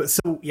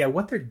 So, yeah,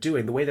 what they're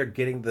doing, the way they're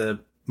getting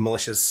the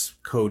malicious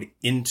code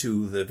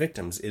into the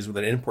victims is with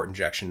an import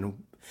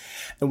injection.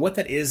 And what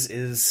that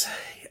is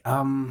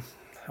how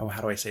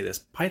do I say this?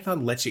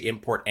 Python lets you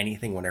import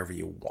anything whenever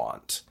you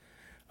want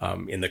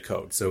in the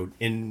code. So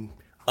in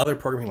other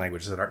programming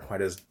languages that aren't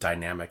quite as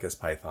dynamic as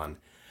Python,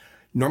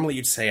 normally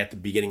you'd say at the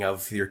beginning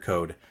of your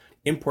code,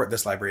 import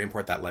this library,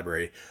 import that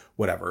library,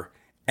 whatever,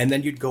 and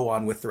then you'd go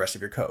on with the rest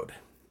of your code.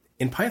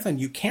 In Python,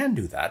 you can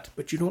do that,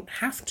 but you don't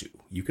have to.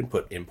 You can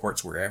put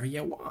imports wherever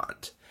you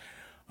want.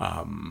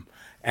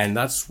 And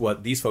that's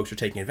what these folks are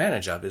taking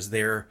advantage of, is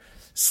they're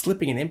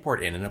slipping an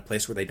import in a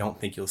place where they don't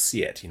think you'll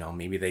see it. You know,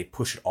 maybe they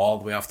push it all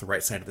the way off the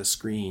right side of the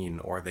screen,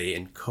 or they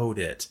encode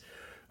it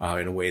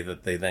in a way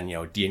that they then,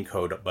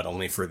 de-encode, but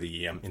only for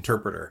the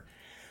interpreter.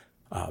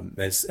 And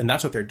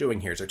that's what they're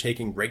doing here, is they're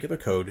taking regular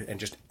code and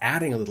just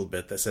adding a little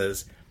bit that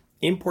says,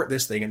 import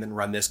this thing and then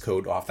run this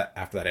code off that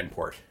after that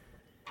import.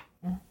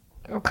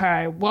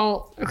 Okay.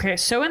 Well, okay.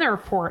 So in the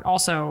report,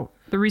 also,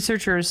 the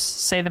researchers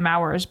say the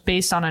malware is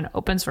based on an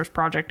open source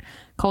project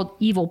called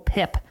Evil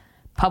Pip,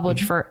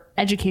 published for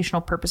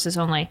educational purposes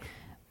only.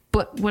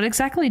 But what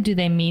exactly do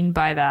they mean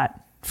by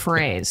that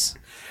phrase?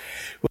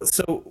 Well,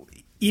 so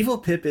Evil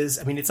Pip is,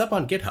 it's up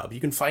on GitHub.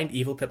 You can find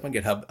Evil Pip on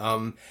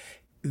GitHub.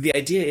 The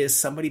idea is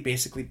somebody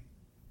basically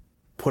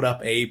put up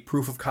a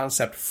proof of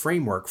concept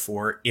framework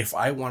for, if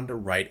I wanted to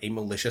write a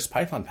malicious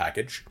Python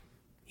package,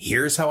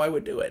 here's how I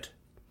would do it.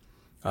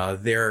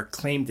 Their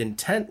claimed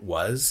intent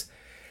was,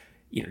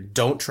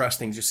 don't trust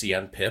things you see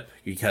on pip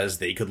because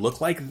they could look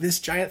like this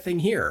giant thing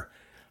here.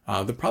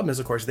 The problem is,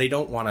 of course, they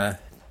don't want to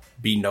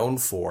be known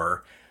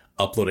for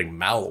uploading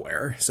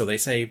malware. So they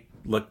say,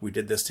 look, we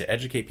did this to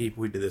educate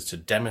people. We did this to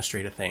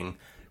demonstrate a thing.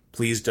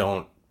 Please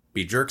don't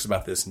be jerks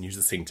about this and use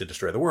this thing to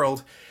destroy the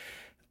world.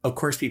 Of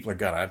course, people are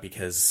gonna,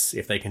 because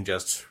if they can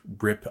just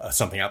rip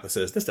something out that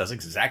says, this does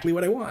exactly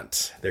what I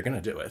want, they're going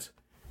to do it.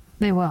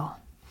 They will.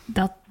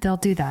 They'll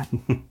do that.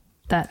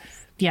 That,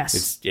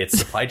 yes. It's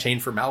supply chain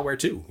for malware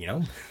too,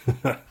 Today's,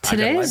 I got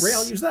a library,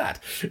 I'll use that.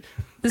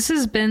 This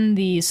has been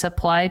the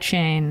supply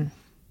chain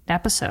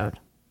episode,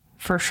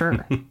 for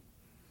sure.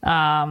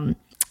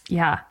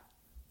 Yeah.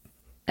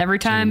 Every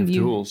time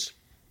tools.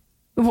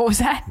 What was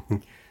that?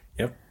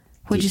 Yep.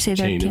 What'd you say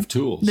there? Chain of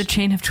tools. The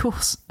chain of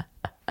tools.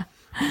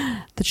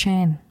 The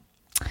chain.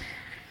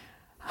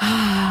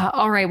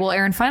 All right. Well,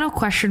 Aaron, final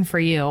question for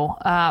you.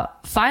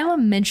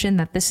 Phylum mentioned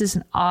that this is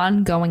an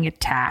ongoing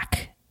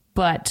attack,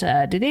 but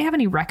do they have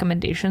any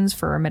recommendations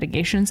for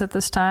mitigations at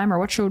this time, or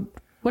what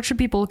should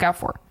people look out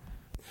for?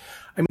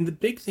 The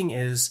big thing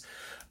is,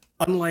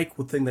 unlike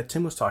the thing that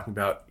Tim was talking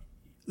about,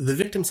 the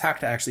victims have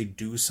to actually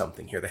do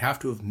something here. They have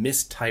to have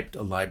mistyped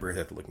a library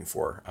that they're looking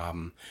for.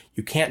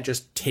 You can't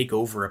just take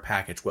over a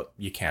package. Well,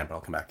 you can, but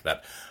I'll come back to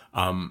that.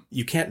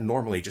 You can't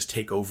normally just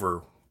take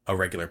over a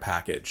regular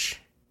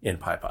package in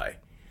PyPy.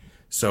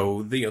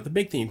 So the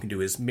big thing you can do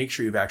is make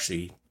sure you've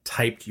actually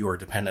typed your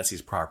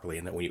dependencies properly,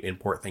 and that when you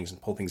import things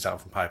and pull things down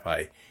from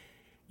PyPy,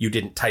 you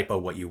didn't typo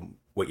what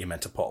you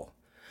meant to pull.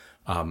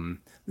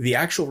 The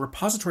actual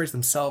repositories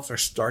themselves are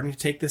starting to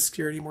take this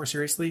security more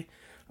seriously.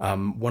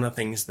 One of the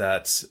things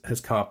that has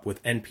come up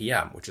with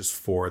NPM, which is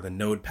for the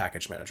Node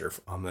package manager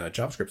on the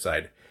JavaScript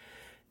side,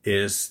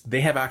 is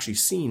they have actually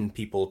seen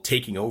people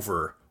taking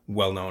over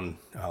well-known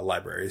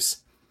libraries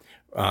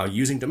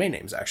using domain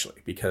names,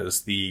 actually,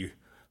 because the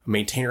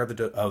maintainer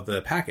of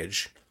the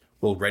package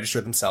will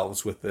register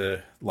themselves with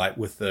the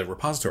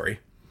repository,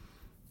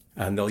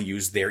 and they'll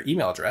use their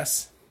email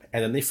address,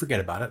 and then they forget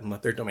about it and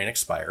let their domain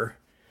expire.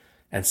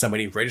 And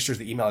somebody registers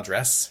the email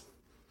address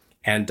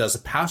and does a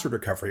password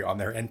recovery on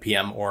their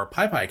NPM or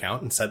PyPy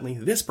account, and suddenly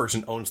this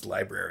person owns the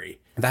library.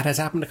 That has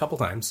happened a couple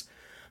times.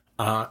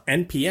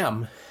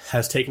 NPM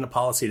has taken a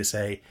policy to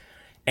say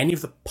any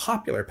of the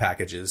popular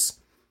packages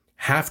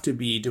have to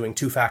be doing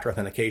two-factor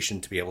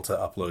authentication to be able to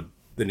upload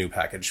the new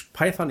package.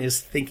 Python is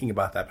thinking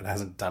about that, but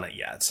hasn't done it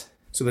yet.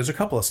 So there's a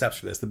couple of steps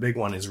for this. The big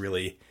one is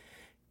really,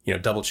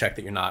 double check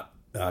that you're not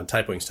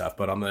typoing stuff.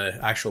 But on the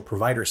actual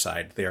provider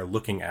side, they are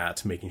looking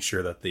at making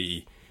sure that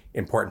the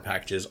important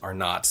packages are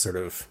not sort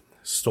of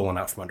stolen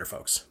out from under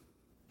folks.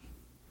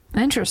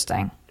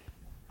 Interesting.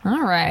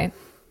 All right.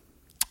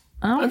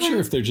 I'm sure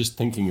if they're just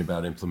thinking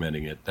about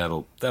implementing it,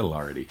 that'll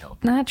already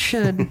help. That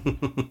should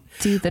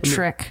do the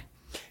trick.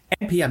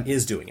 NPM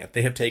is doing it.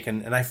 They have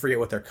taken, and I forget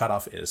what their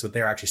cutoff is, but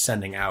they're actually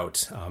sending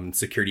out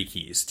security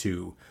keys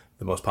to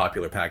the most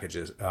popular package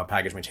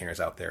maintainers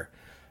out there.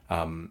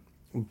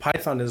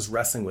 Python is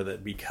wrestling with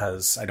it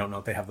because I don't know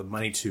if they have the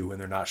money to,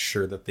 and they're not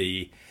sure that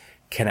they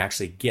can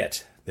actually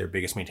get their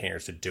biggest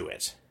maintainers to do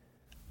it.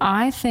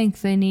 I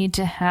think they need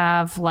to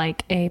have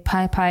like a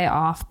PyPy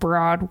off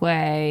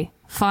Broadway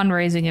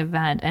fundraising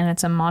event, and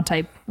it's a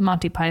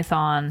Monty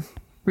Python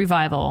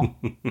revival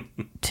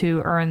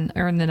to earn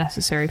the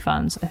necessary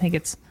funds. I think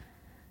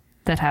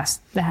that has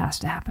to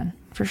happen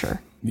for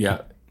sure.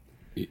 Yeah,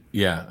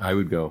 I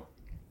would go.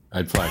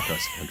 I'd fly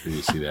across the country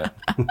to see that.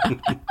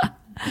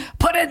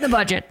 Put it in the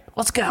budget.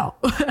 Let's go.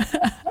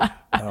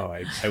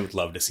 I would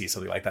love to see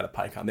something like that at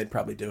PyCon. They'd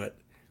probably do it.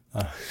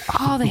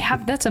 They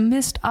have. That's a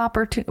missed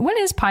opportunity. When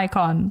is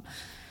PyCon?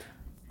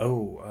 I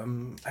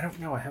don't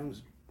know. I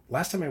haven't.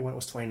 Last time I went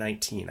was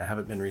 2019. I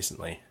haven't been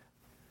recently.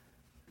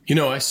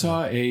 I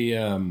saw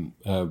a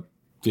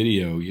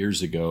video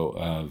years ago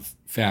of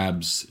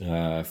Fab's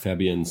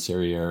Fabienne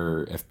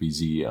Serrier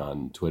FBZ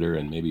on Twitter,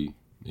 and maybe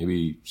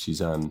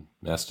she's on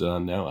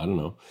Mastodon now. I don't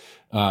know.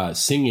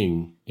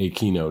 Singing a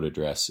keynote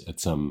address at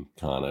some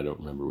con. I don't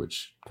remember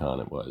which con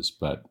it was,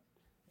 but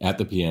at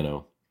the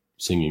piano,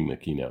 singing the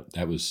keynote.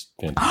 That was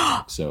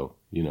fantastic. So,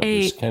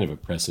 there's kind of a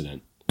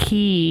precedent.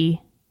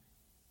 Key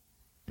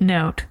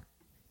note.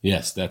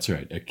 Yes, that's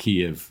right. A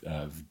key of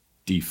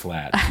D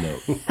flat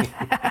note.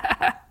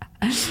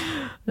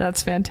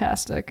 That's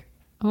fantastic.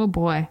 Oh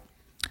boy.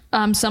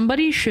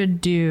 Somebody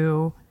should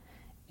do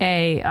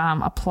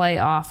a play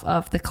off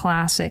of the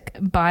classic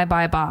bye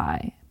bye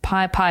bye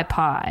pie pie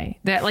pie.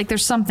 That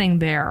there's something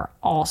there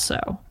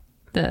also.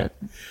 There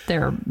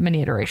are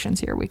many iterations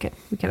here. We could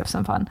have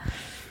some fun.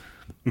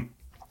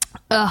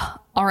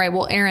 All right.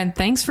 Well, Aaron,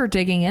 thanks for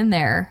digging in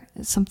there.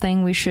 It's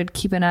something we should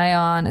keep an eye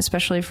on,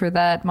 especially for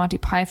that Monty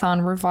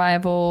Python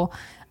revival.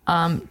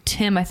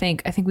 Tim, I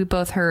think we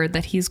both heard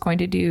that he's going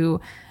to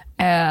do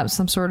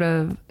some sort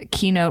of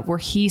keynote where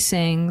he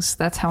sings.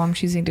 That's how I'm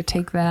choosing to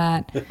take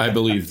that. I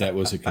believe that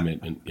was a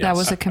commitment. Yes. That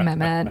was a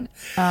commitment.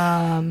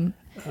 I'm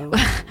going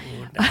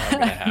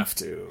to have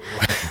to.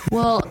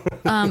 Well,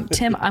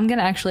 Tim, I'm going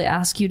to actually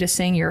ask you to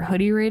sing your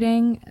hoodie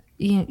rating.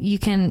 You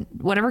can,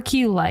 whatever key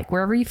you like,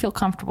 wherever you feel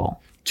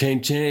comfortable.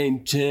 Chain,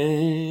 chain,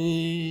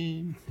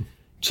 chain.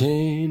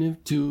 Chain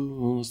of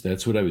tools.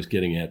 That's what I was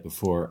getting at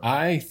before.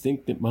 I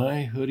think that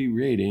my hoodie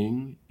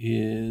rating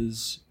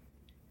is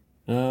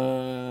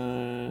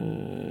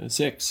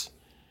 6.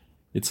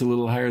 It's a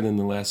little higher than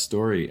the last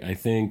story. I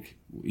think,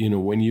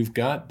 when you've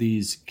got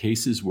these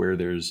cases where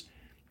there's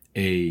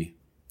a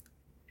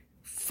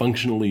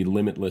functionally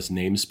limitless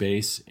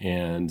namespace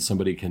and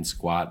somebody can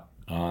squat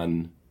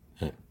on,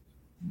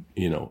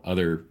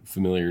 other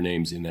familiar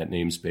names in that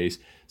namespace,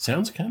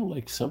 sounds kind of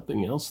like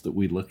something else that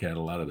we look at a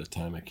lot of the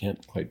time. I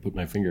can't quite put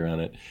my finger on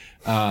it.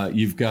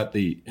 You've got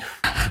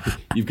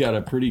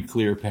a pretty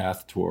clear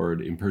path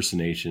toward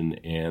impersonation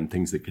and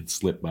things that could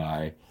slip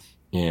by.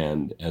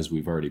 And as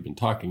we've already been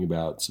talking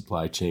about,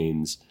 supply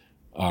chains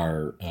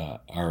are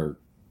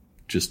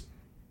just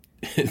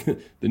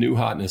the new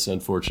hotness.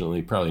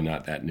 Unfortunately, probably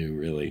not that new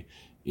really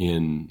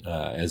in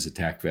as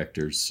attack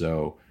vectors.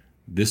 So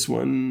this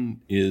one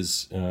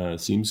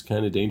seems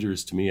kind of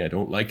dangerous to me. I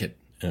don't like it.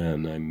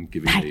 And I'm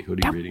giving it a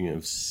hoodie rating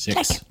of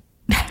 6.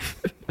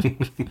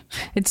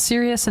 It's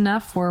serious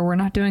enough where we're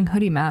not doing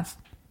hoodie math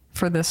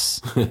for this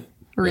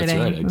rating.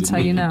 That's right. That's how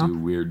you know. Do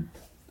weird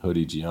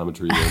hoodie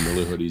geometry or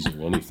Miller hoodies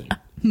or anything.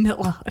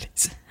 Miller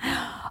hoodies.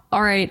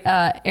 All right,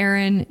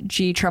 Aaron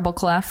G. Treble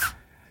Clef.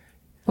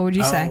 What would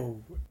you say?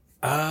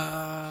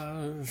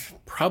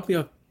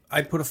 Probably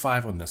I'd put a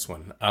 5 on this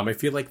one. I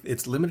feel like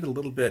it's limited a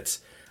little bit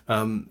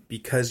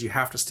because you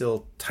have to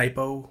still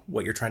typo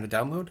what you're trying to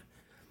download.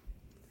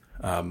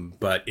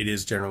 But it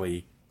is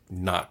generally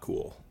not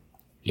cool.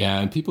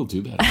 Yeah, and people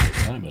do that all the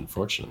time,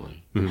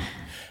 unfortunately. Mm-hmm.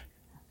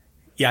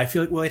 Yeah, I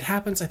feel like, it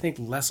happens, I think,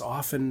 less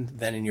often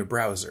than in your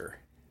browser.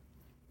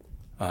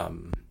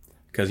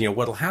 Because,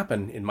 what'll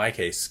happen in my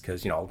case,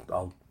 because,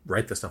 I'll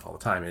write this stuff all the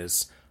time,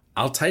 is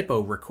I'll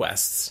typo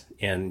requests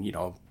in,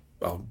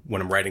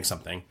 when I'm writing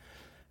something.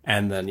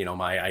 And then,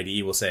 my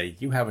IDE will say,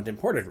 you haven't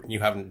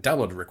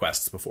downloaded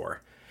requests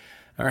before.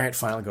 All right,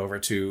 fine, I'll go over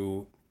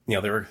to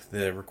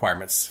the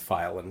requirements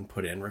file and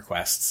put in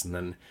requests, and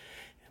then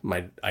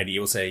my IDE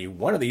will say,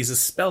 one of these is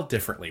spelled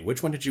differently.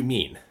 Which one did you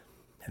mean?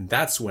 And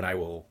that's when I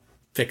will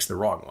fix the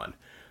wrong one.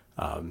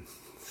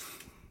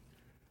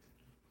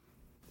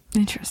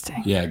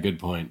 Interesting. Yeah, good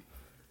point.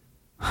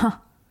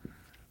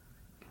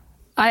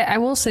 I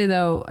will say,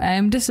 though, I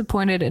am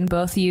disappointed in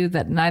both you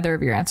that neither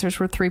of your answers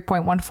were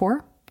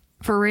 3.14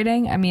 for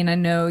rating. I mean, I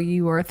know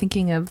you were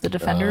thinking of the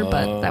Defender,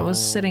 but that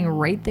was sitting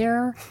right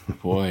there.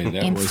 Boy,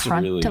 that in was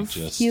front really of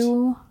just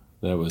you.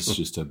 That was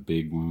just a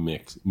big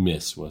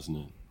miss, wasn't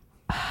it?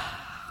 It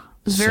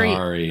was very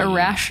Sorry.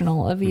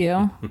 irrational of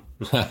you.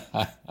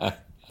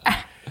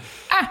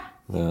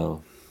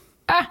 Well,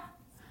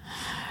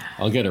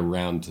 I'll get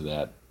around to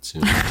that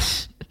soon.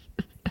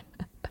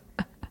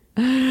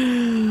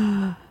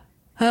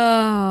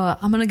 Oh,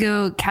 I'm going to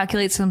go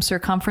calculate some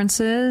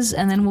circumferences,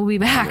 and then we'll be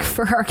back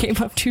for our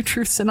game of Two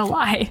Truths and a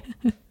Lie.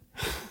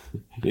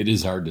 It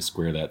is hard to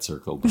square that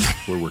circle, but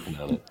we're working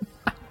on it.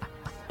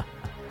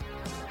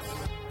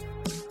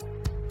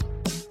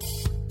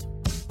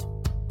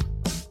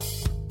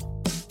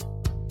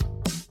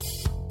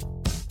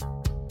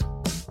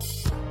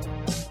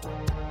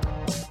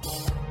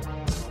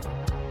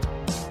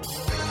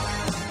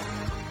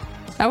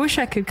 I wish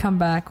I could come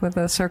back with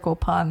a circle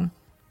pun.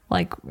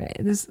 Like,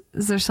 is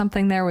there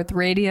something there with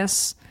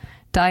radius,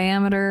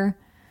 diameter?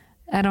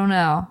 I don't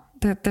know.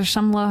 There's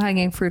some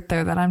low-hanging fruit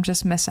there that I'm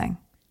just missing.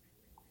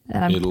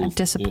 And I'm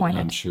disappointed.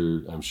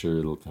 I'm sure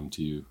it'll come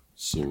to you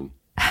soon.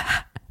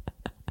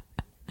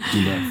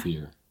 Do not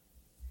fear.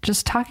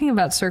 Just talking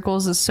about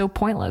circles is so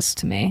pointless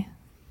to me.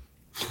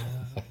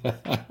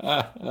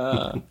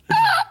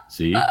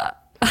 See?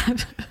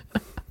 It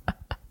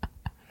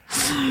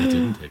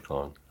didn't take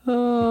long.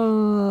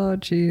 Oh,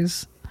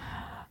 jeez.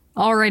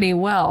 Alrighty,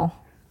 well,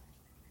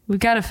 we've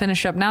got to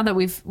finish up now that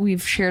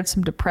we've shared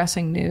some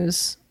depressing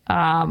news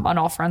on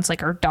all fronts,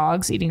 like our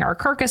dogs eating our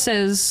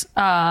carcasses.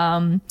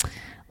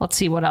 Let's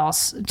see what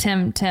else.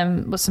 Tim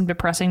with some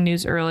depressing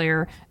news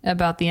earlier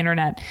about the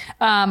internet.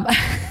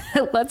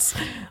 Let's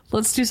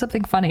do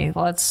something funny.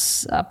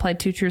 Let's play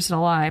Two Truths and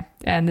a Lie.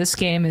 And this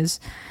game is,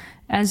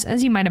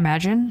 as you might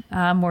imagine,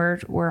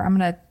 where I'm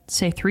going to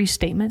say three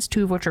statements,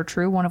 two of which are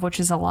true, one of which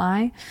is a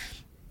lie.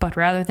 But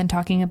rather than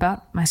talking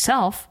about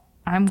myself,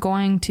 I'm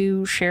going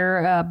to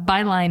share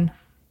byline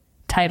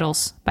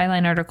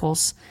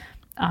articles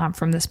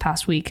from this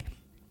past week.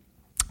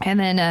 And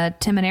then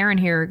Tim and Aaron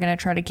here are going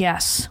to try to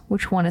guess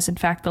which one is in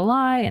fact the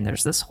lie. And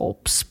there's this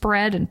whole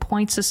spread and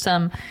point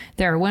system.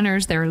 There are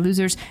winners, there are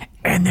losers,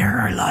 and there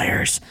are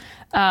liars.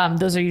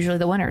 Those are usually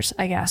the winners,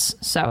 I guess.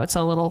 So it's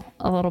a little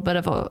bit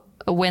of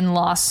a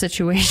win-loss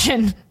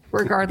situation,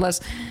 regardless.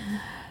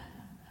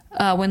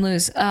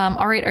 Win-lose.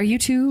 All right, are you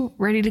two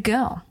ready to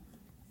go?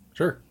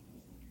 Sure.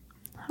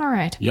 All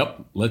right.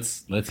 Yep.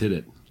 Let's hit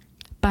it.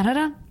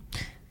 Ba-da-da.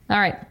 All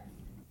right.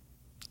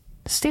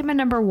 Statement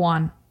number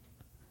 1.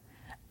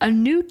 A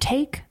new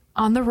take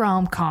on the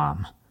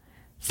rom-com.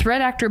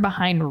 Threat actor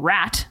behind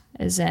Rat,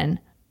 as in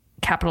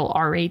capital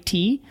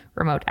R-A-T,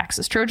 Remote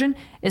Access Trojan,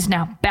 is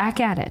now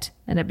back at it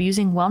and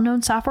abusing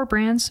well-known software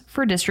brands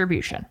for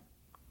distribution.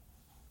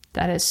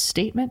 That is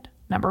statement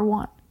number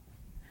 1.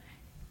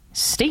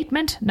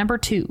 Statement number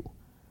 2.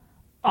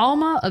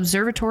 Alma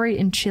Observatory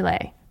in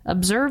Chile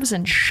observes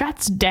and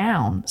shuts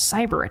down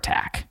cyber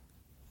attack.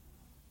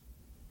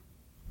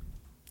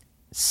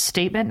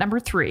 Statement number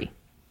 3.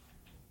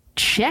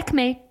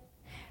 Checkmate.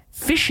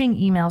 Phishing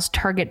emails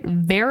target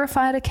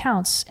verified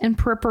accounts in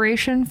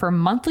preparation for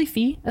monthly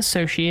fee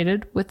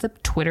associated with the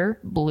Twitter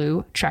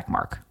blue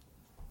checkmark.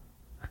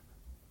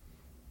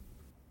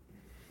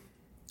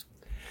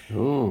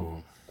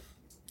 Oh.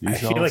 I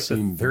feel like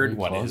the third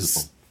one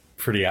is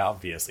pretty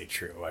obviously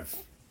true. I've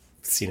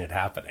seen it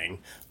happening.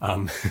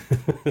 But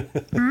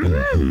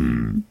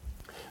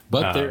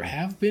there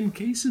have been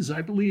cases,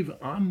 I believe,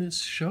 on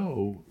this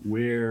show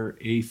where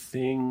a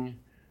thing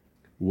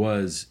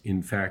was,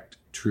 in fact,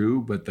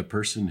 true, but the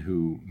person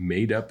who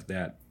made up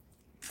that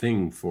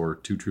thing for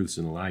Two Truths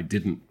and a Lie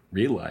didn't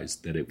realize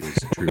that it was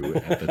true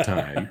at the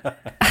time.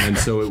 And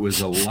so it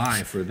was a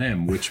lie for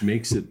them, which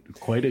makes it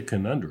quite a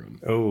conundrum.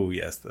 Oh,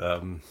 yes.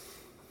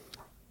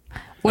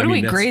 What do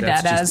we grade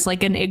that as?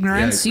 Like an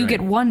ignorance? Yeah, you right.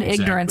 get one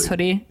Exactly. ignorance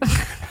hoodie.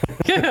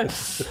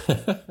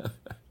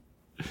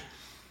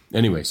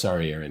 Anyway,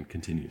 sorry, Aaron,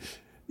 continue.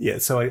 Yeah,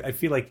 so I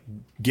feel like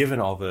given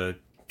all the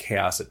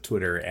chaos at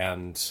Twitter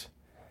and,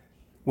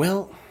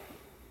 well,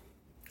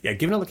 yeah,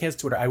 given all the chaos at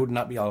Twitter, I would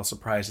not be all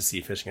surprised to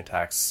see phishing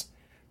attacks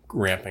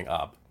ramping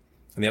up.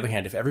 On the other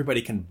hand, if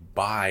everybody can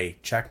buy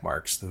check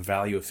marks, the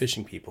value of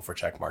phishing people for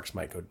check marks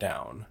might go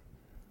down.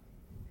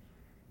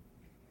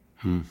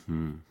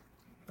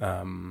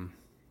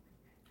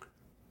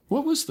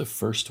 What was the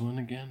first one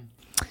again?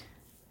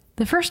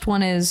 The first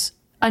one is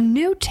a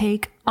new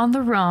take on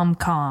the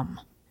rom-com.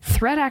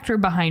 Threat actor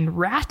behind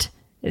Rat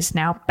is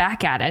now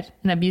back at it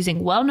and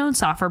abusing well-known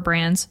software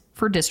brands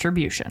for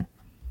distribution.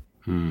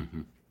 Yeah.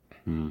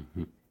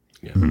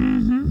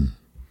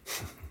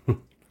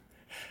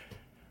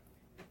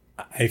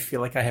 I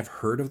feel like I have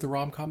heard of the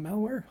Romcom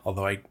malware,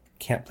 although I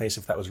can't place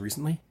if that was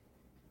recently.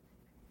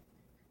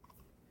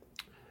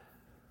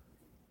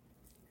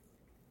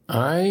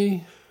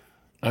 I'm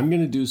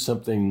going to do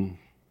something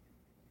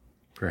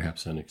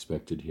perhaps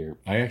unexpected here.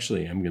 I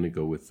actually am going to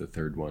go with the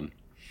third one.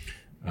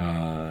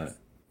 I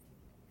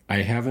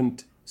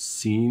haven't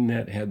seen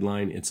that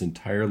headline. It's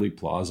entirely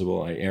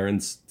plausible.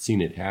 Aaron's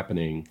seen it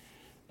happening,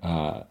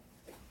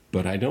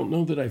 but I don't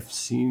know that I've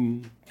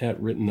seen that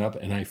written up,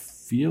 and I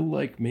feel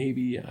like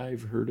maybe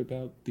I've heard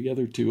about the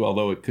other two,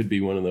 although it could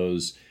be one of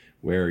those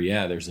where,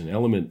 yeah, there's an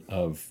element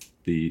of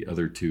the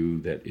other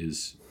two that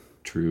is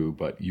true,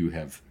 but you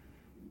have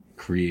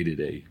created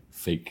a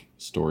fake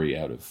story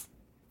out of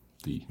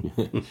the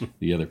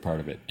the other part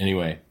of it.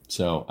 Anyway,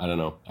 so I don't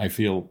know. I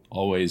feel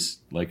always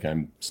like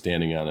I'm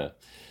standing on a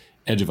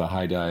edge of a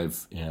high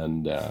dive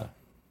and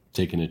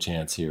taking a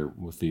chance here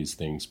with these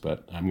things,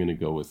 but I'm going to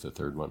go with the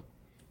third one.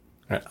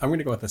 All right, I'm going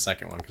to go with the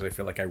second one because I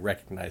feel like I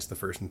recognize the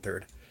first and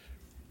third.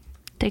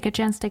 Take a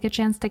chance, take a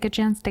chance, take a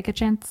chance, take a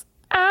chance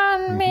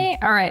on me.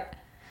 All right.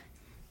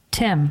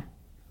 Tim.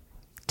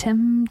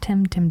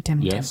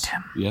 Yes,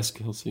 Tim. yes,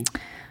 Kelsey.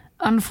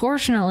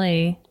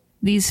 Unfortunately,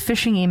 these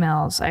phishing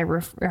emails I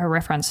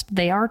referenced,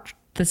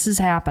 this is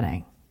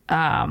happening.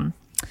 That's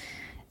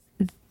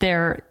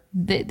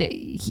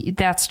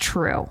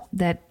true.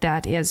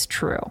 That is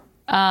true.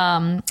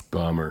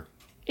 Bummer.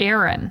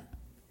 Aaron.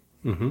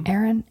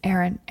 Mm-hmm.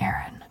 Aaron.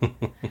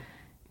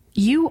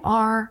 You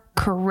are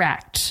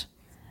correct.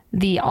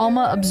 The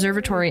Alma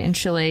Observatory in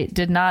Chile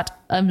did not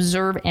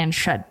observe and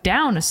shut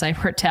down a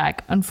cyber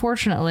attack.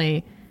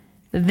 Unfortunately,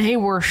 they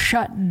were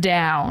shut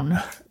down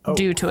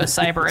due to a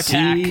cyber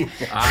attack. See,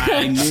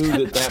 I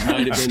knew that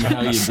might have been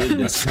how you did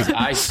this, because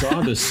I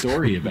saw the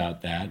story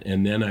about that,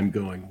 and then I'm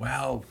going,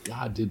 well,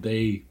 God, did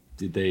they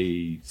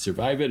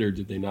survive it or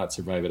did they not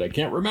survive it? I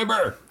can't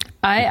remember.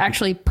 I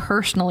actually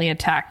personally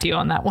attacked you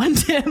on that one,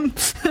 Tim.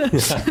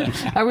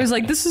 I was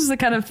like, this is the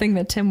kind of thing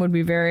that Tim would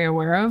be very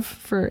aware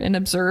of and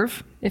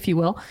observe, if you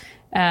will.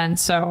 And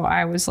so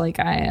I was like,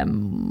 I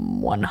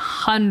am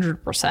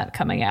 100%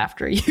 coming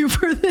after you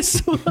for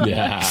this one.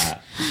 Yeah.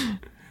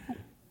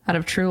 Out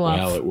of true love.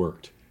 Well, it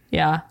worked.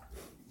 Yeah.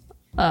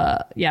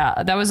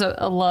 Yeah, that was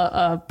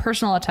a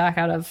personal attack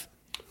out of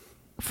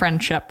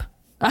friendship.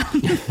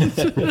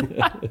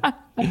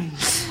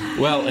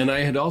 Well, and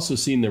I had also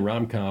seen the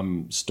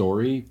Romcom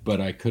story, but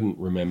I couldn't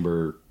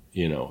remember,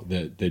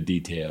 the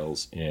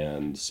details,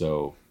 and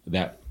so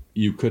that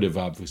you could have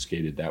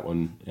obfuscated that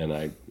one,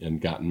 and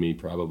gotten me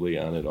probably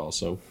on it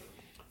also.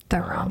 The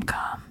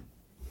Romcom.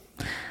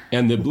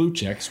 And the blue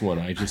checks one,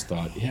 I just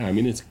thought,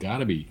 it's got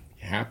to be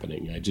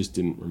happening. I just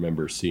didn't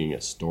remember seeing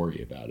a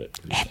story about it.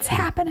 It's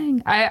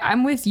happening.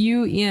 I'm with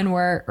you, Ian.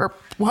 Whoa.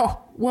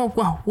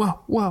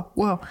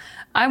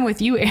 I'm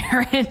with you,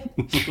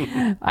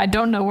 Aaron. I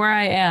don't know where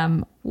I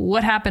am.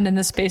 What happened in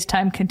the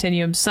space-time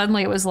continuum?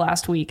 Suddenly it was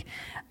last week.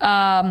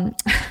 I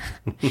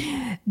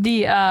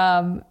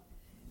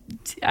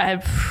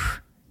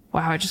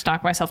just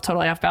knocked myself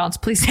totally off balance.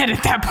 Please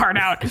edit that part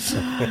out.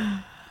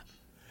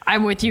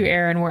 I'm with you,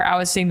 Aaron, where I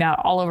was seeing that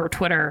all over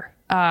Twitter.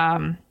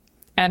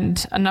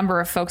 And a number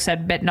of folks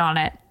had bitten on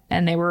it,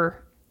 and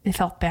they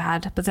felt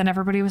bad. But then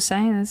everybody was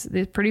saying it's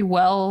pretty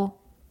well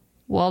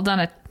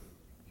done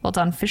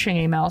phishing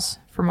emails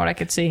from what I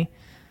could see.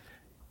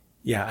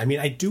 Yeah,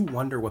 I do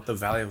wonder what the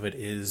value of it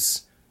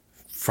is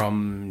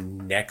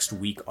from next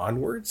week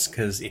onwards,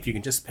 because if you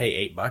can just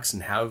pay $8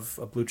 and have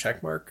a blue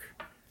check mark,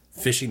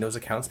 phishing those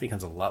accounts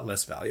becomes a lot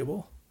less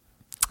valuable.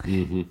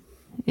 Mm-hmm.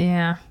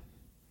 Yeah.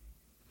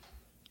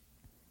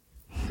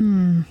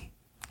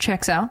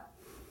 Checks out.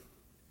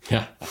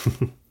 Yeah.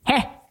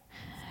 Hey.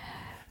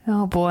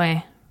 Oh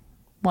boy.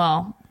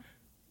 Well,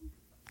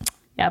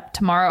 yep.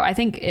 Tomorrow, I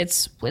think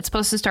it's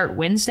supposed to start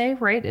Wednesday,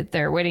 right?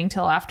 They're waiting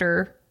till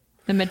after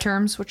the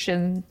midterms, which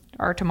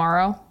are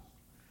tomorrow.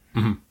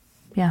 Mm-hmm.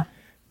 Yeah.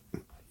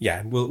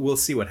 Yeah, we'll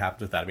see what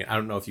happens with that. I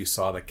don't know if you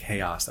saw the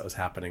chaos that was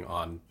happening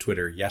on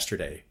Twitter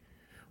yesterday,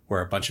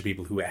 where a bunch of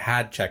people who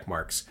had check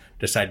marks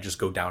decided to just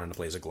go down in a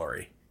blaze of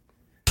glory.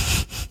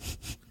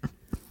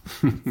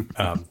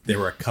 There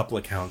were a couple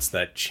accounts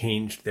that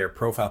changed their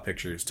profile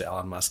pictures to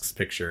Elon Musk's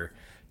picture,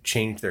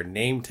 changed their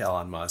name to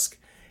Elon Musk,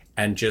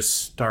 and just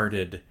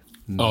started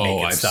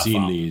making stuff up.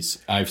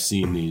 I've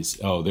seen these.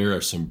 Oh, there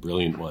are some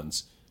brilliant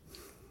ones.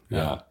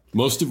 Yeah.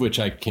 Most of which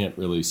I can't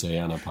really say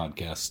on a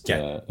podcast.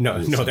 Yeah.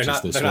 No, they're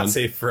not. They're not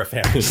safe for a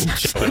family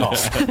show at all.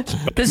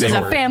 This is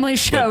a family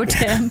show,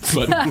 Tim.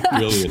 But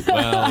brilliant.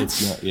 Well,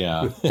 it's not.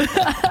 Yeah.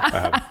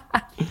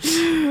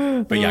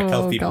 But yeah, a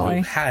couple people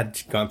who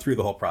had gone through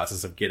the whole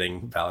process of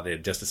getting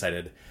validated just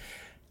decided,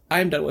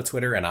 I'm done with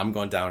Twitter and I'm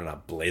going down in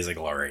a blaze of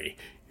glory.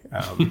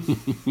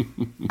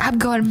 I'm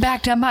going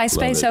back to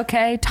MySpace.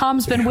 Okay,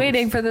 Tom's been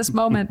waiting for this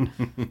moment.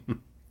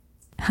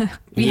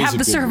 We have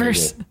the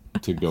servers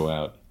to go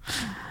out.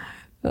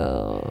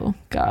 Oh,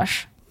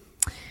 gosh.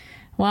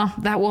 Well,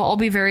 that will all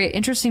be very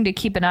interesting to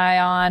keep an eye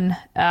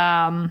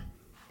on.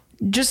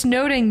 just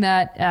noting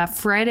that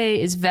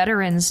Friday is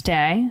Veterans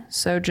Day.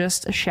 So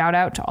just a shout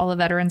out to all the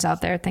veterans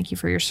out there. Thank you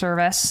for your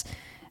service.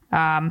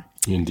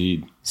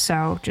 Indeed.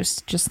 So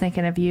just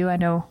thinking of you. I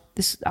know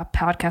this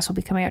podcast will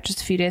be coming out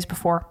just a few days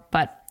before,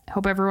 but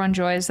hope everyone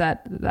enjoys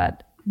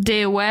that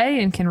day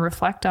away and can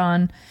reflect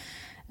on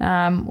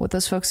what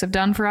those folks have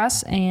done for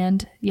us.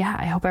 And yeah,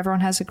 I hope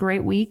everyone has a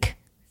great week.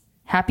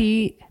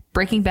 Happy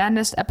Breaking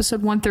Badness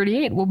episode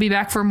 138. We'll be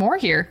back for more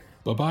here.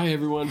 Bye-bye,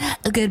 everyone.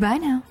 Goodbye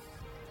now.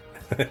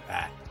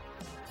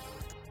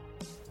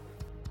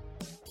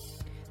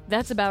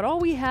 That's about all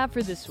we have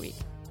for this week.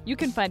 You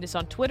can find us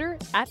on Twitter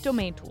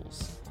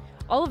 @DomainTools.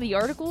 All of the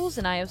articles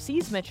and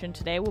IOCs mentioned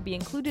today will be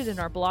included in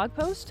our blog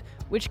post,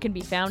 which can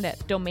be found at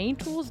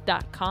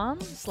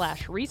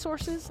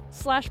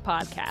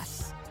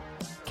domaintools.com/resources/podcasts.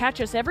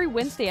 Catch us every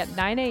Wednesday at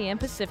 9 a.m.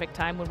 Pacific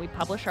time when we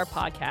publish our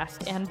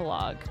podcast and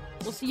blog.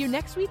 We'll see you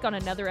next week on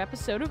another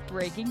episode of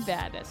Breaking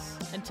Badness.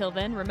 Until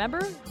then,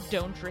 remember,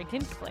 don't drink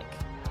and click.